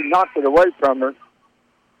Valdez, who knocked it away from her.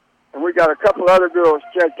 And we got a couple other girls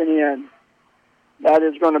checking in. That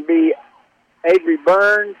is going to be Avery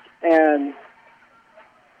Burns and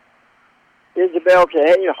Isabel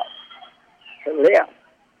Cahill.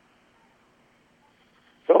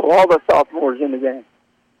 So all the sophomores in the game.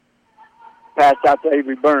 Pass out to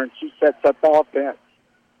Avery Burns. She sets up the offense.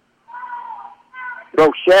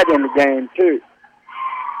 Rochette in the game, too.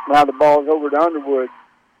 Now the ball's over to Underwood.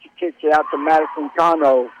 She kicks it out to Madison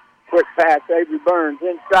Cano. Quick pass, Avery Burns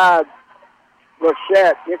inside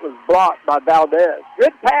Rochette. It was blocked by Valdez.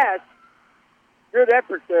 Good pass. Good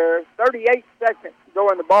effort there. 38 seconds to go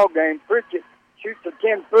in the ball game. Pritchett shoots a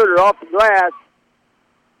 10-footer off the glass.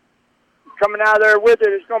 Coming out of there with it,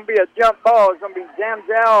 it's going to be a jump ball. It's going to be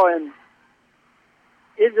Zamzow and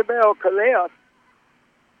Isabel Khalif.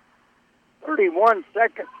 31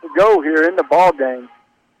 seconds to go here in the ball game.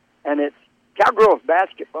 And it's Cowgirls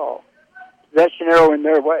basketball. Possession arrow in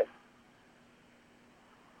their way.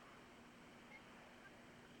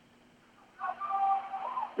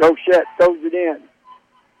 Rochette throws it in.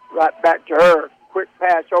 Right back to her. Quick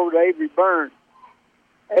pass over to Avery Burns.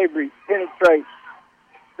 Avery penetrates,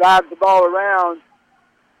 drives the ball around.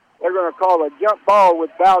 They're going to call a jump ball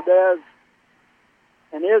with Valdez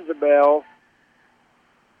and Isabel.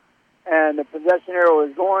 And the possession arrow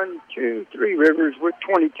is going to Three Rivers with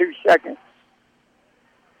 22 seconds.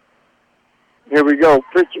 Here we go.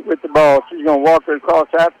 Pritchett with the ball. She's going to walk it across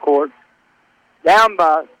half court. Down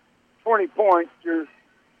by 20 points. You're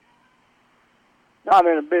not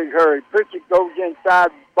in a big hurry. Pritchett goes inside.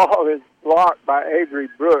 Ball is blocked by Avery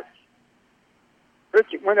Brooks.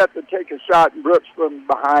 Pritchett went up to take a shot, and Brooks from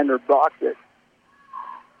behind her blocked it.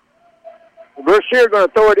 Brashear going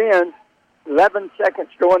to throw it in. 11 seconds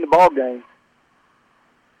to go in the ball game.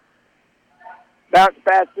 Bounce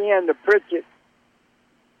pass in to Pritchett.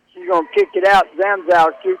 She's going to kick it out.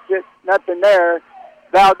 Zamzow shoots it. Nothing there.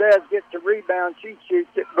 Valdez gets a rebound. She shoots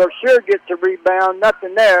it. Brashear gets a rebound.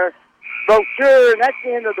 Nothing there. Brashear, and that's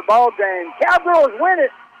the end of the ball game. Cowgirls win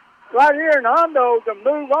it right here in Hondo to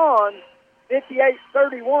move on.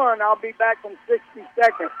 58-31. I'll be back in 60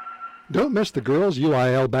 seconds. Don't miss the Girls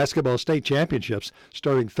UIL Basketball State Championships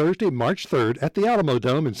starting Thursday, March 3rd at the Alamo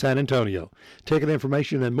Dome in San Antonio. Ticket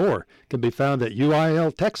information and more can be found at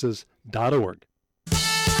uiltexas.org.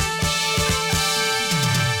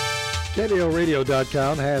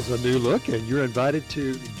 KNELradio.com has a new look, and you're invited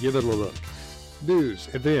to give it a look. News,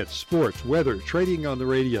 events, sports, weather, trading on the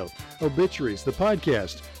radio, obituaries, the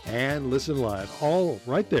podcast, and listen live, all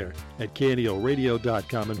right there at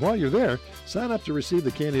KNELradio.com. And while you're there, sign up to receive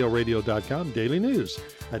the KNELradio.com daily news,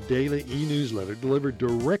 a daily e-newsletter delivered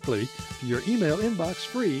directly to your email inbox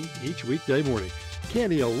free each weekday morning.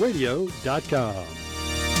 KNELradio.com.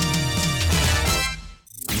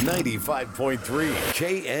 95.3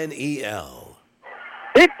 KNEL.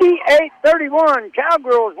 58-31.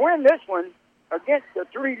 Cowgirls win this one against the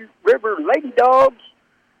Three River Lady Dogs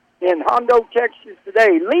in Hondo, Texas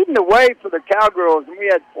today. Leading the way for the Cowgirls, and we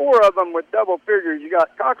had 4 of them with double figures. You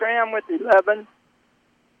got Cockerham with 11.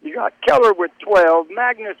 You got Keller with 12.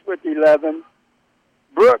 Magnus with 11.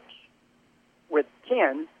 Brooks with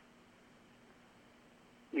 10.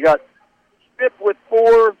 You got Smith with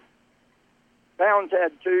 4. Bounds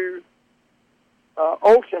had 2.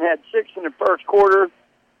 Olsen had 6 in the first quarter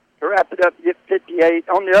to wrap it up to get 58.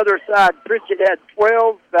 On the other side, Pritchett had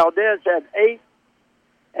 12. Valdez had 8.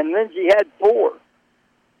 And Lindsay had 4.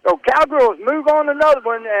 So Cowgirls move on to another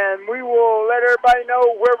one, and we will let everybody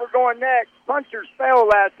know where we're going next. Punchers fell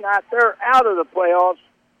last night. They're out of the playoffs.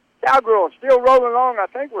 Cowgirls still rolling along. I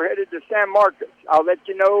think we're headed to San Marcos. I'll let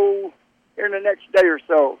you know here in the next day or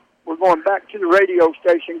so. We're going back to the radio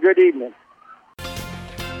station. Good evening.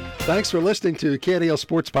 Thanks for listening to KNEL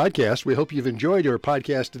Sports Podcast. We hope you've enjoyed your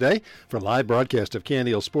podcast today. For a live broadcast of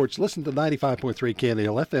KNEL Sports, listen to 95.3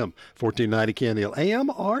 KNEL FM, 1490 KNEL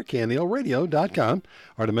AM, or KNELradio.com.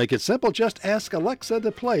 Or to make it simple, just ask Alexa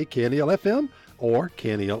to play KNEL FM or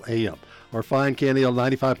KNEL AM. Or find KNEL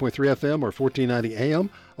 95.3 FM or 1490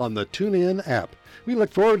 AM on the TuneIn app. We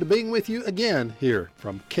look forward to being with you again here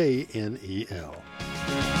from KNEL.